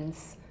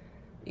condense,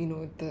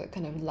 the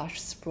kind of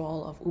lush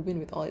sprawl of Ubin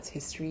with all its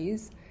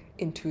histories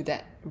into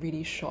that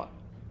really short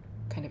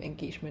kind of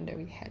engagement that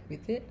we had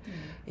with it.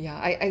 Yeah,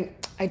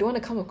 I don't want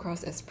to come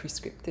across as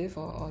prescriptive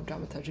or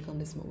dramaturgical in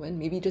this moment.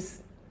 Maybe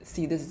just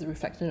see this as a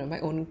reflection of my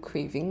own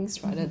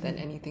cravings rather than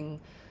anything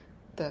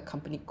the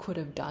company could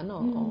have done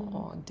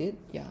or did.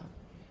 Yeah.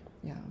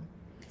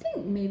 I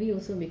think maybe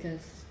also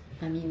because,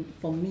 I mean,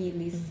 for me at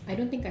least, I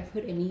don't think I've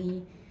heard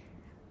any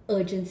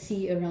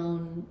urgency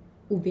around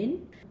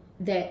Ubin.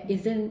 There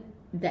isn't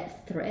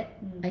that threat,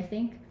 I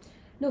think.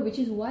 No, which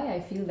is why I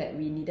feel that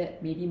we needed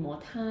maybe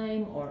more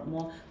time or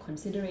more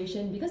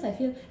consideration, because I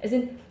feel, as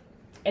in,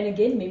 and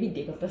again, maybe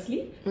they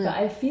purposely, but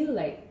I feel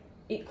like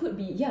it could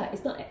be,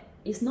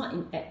 it's not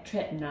in at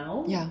threat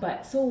now,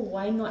 but so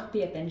why not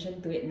pay attention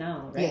to it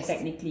now, right? Yes.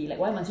 Technically, like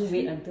why must we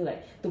wait until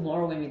like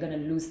tomorrow when we're gonna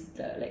lose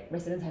the, like,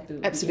 residents have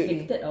to be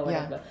evicted or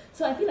whatever.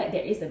 So I feel like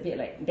there is a bit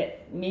like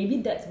that,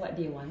 maybe that's what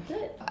they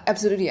wanted.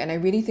 Absolutely, and I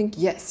really think,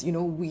 yes,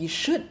 we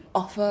should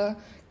offer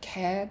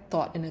care,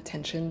 thought and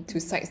attention to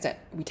sites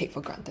that we take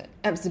for granted.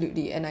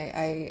 Absolutely, and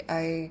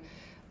I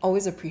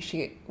always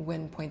appreciate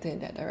when pointed in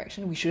that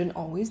direction. We shouldn't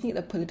always need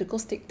a political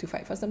stake to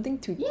fight for something,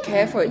 to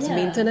care for its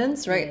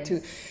maintenance, right?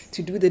 Yes.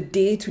 To do the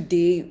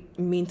day-to-day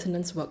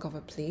maintenance work of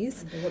a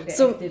place. The work that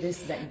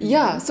activists that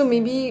do. So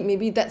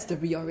maybe that's the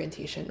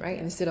reorientation, right?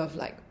 Instead of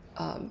like,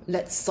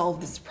 let's solve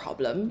this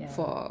problem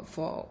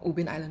for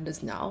Ubin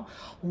Islanders now.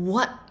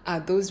 What are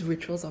those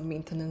rituals of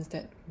maintenance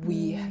that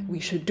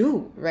we should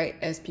do, right?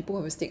 As people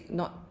who have a stake,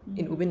 not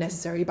in Ubin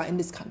necessarily, but in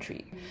this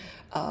country,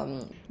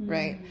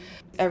 right?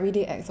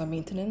 Everyday acts of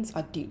maintenance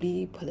are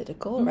deeply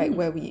political, right?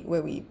 Where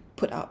we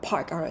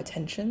park our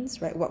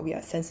attentions, right? What we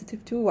are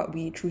sensitive to, what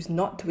we choose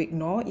not to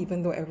ignore,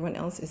 even though everyone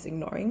else is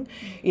ignoring.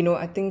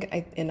 I think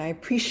I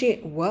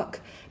appreciate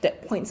work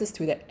that points us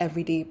to that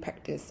everyday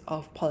practice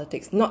of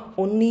politics, not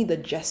only the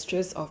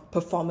gestures of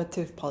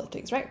performative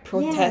politics, right?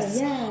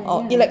 Protests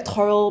or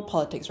electoral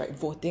politics, right?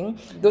 Voting.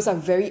 Those are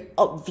very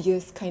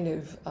obvious kind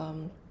of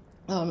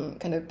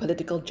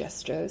political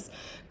gestures.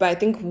 But I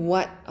think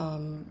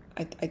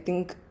I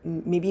think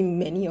maybe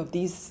many of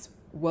these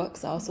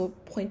works are also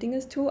pointing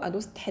us to are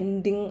those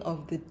tending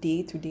of the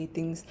day-to-day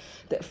things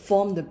that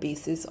form the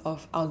basis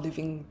of our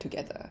living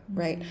together,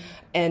 right?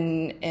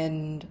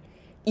 And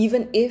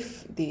even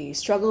if they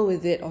struggle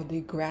with it or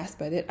they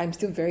grasp at it, I'm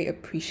still very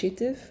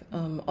appreciative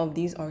of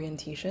these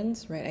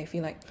orientations, right? I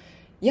feel like,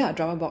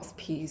 Drama Box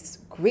pays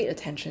great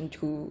attention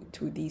to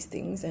these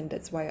things, and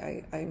that's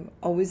why I'm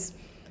always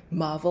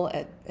marvel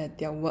at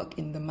their work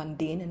in the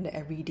mundane and the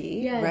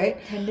everyday, right?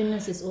 That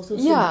tenderness is also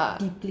so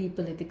deeply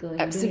political, and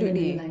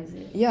absolutely. You don't even realize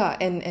it. Yeah,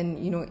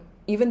 and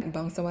even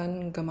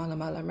Bangsawan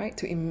Gemala-Malam, right?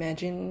 To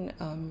imagine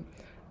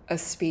a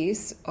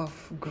space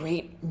of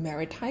great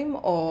maritime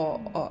or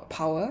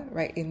power,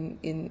 right?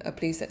 In a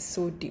place that's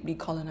so deeply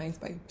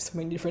colonized by so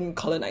many different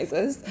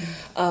colonizers,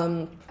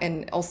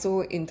 and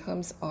also in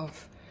terms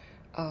of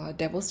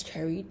Devil's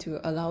Cherry,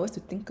 to allow us to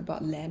think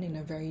about land in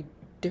a very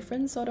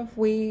different sort of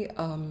way,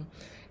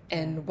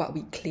 and what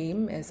we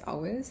claim as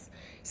ours.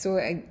 So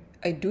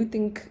I do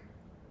think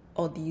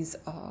all these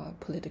are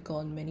political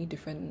on many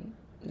different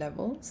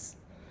levels.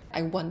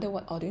 I wonder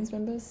what other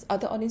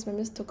audience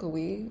members took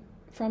away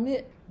from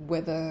it,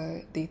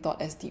 whether they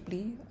thought as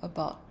deeply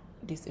about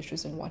these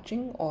issues when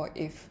watching, or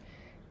if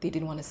they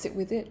didn't want to sit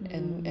with it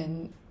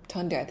and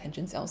turn their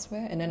attentions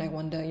elsewhere. And then I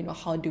wonder,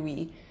 how do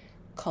we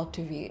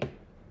cultivate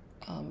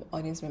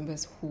audience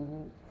members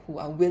who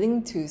are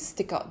willing to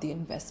stick out the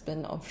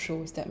investment of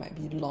shows that might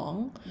be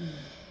long,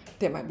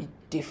 that might be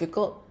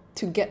difficult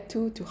to get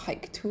to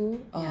hike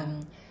to.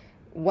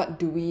 What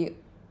do we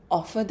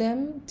offer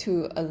them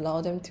to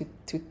allow them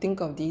to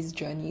think of these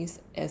journeys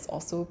as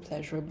also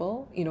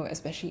pleasurable,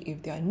 especially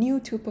if they are new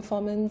to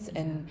performance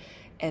and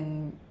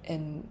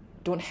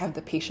don't have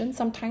the patience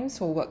sometimes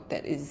for work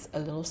that is a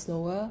little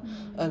slower,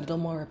 a little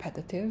more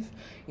repetitive.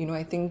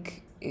 I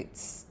think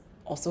it's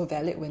also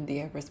valid when they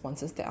have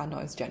responses that are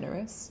not as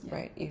generous,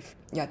 right? If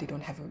they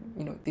don't have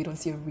they don't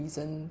see a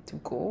reason to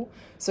go.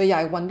 So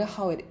I wonder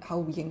how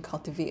we can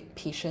cultivate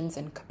patience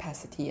and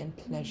capacity and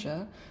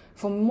pleasure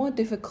for more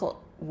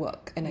difficult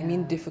work. And I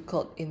mean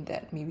difficult in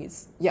that maybe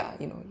it's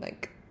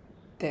like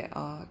there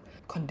are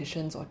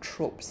conditions or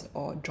tropes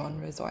or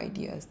genres or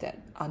ideas that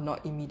are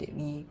not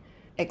immediately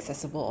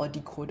accessible or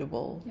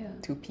decodable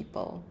to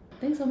people.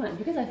 Thanks so much,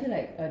 because I feel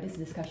like this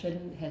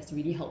discussion has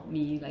really helped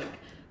me like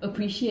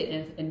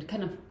appreciate and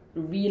kind of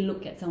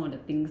re-look at some of the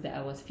things that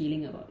I was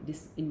feeling about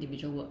these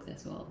individual works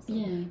as well. So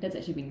that's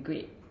actually been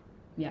great.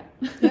 Yeah.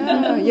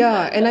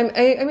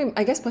 And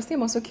I guess personally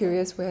I'm also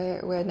curious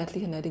where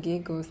Natalie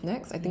Hanedege goes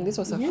next. I think this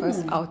was her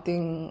first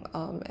outing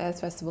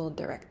as festival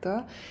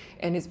director,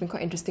 and it's been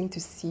quite interesting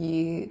to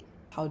see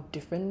how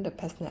different the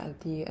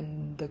personality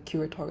and the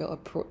curatorial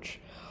approach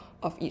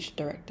of each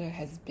director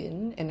has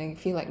been. And I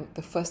feel like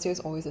the first year is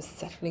always a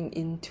settling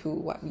into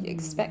what we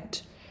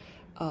expect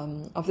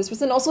of this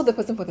person, also the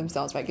person for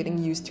themselves, right? Getting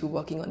used to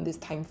working on this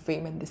time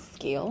frame and this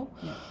scale.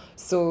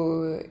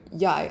 So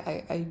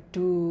I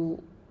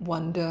do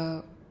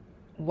wonder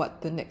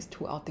what the next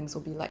two outings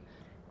will be like.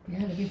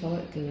 Yeah, looking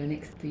forward to the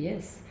next 2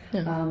 years.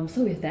 Yeah.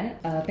 So with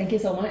that, thank you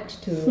so much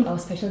to our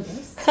special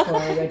guests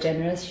for your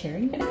generous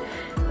sharing.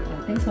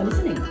 Thanks for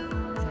listening.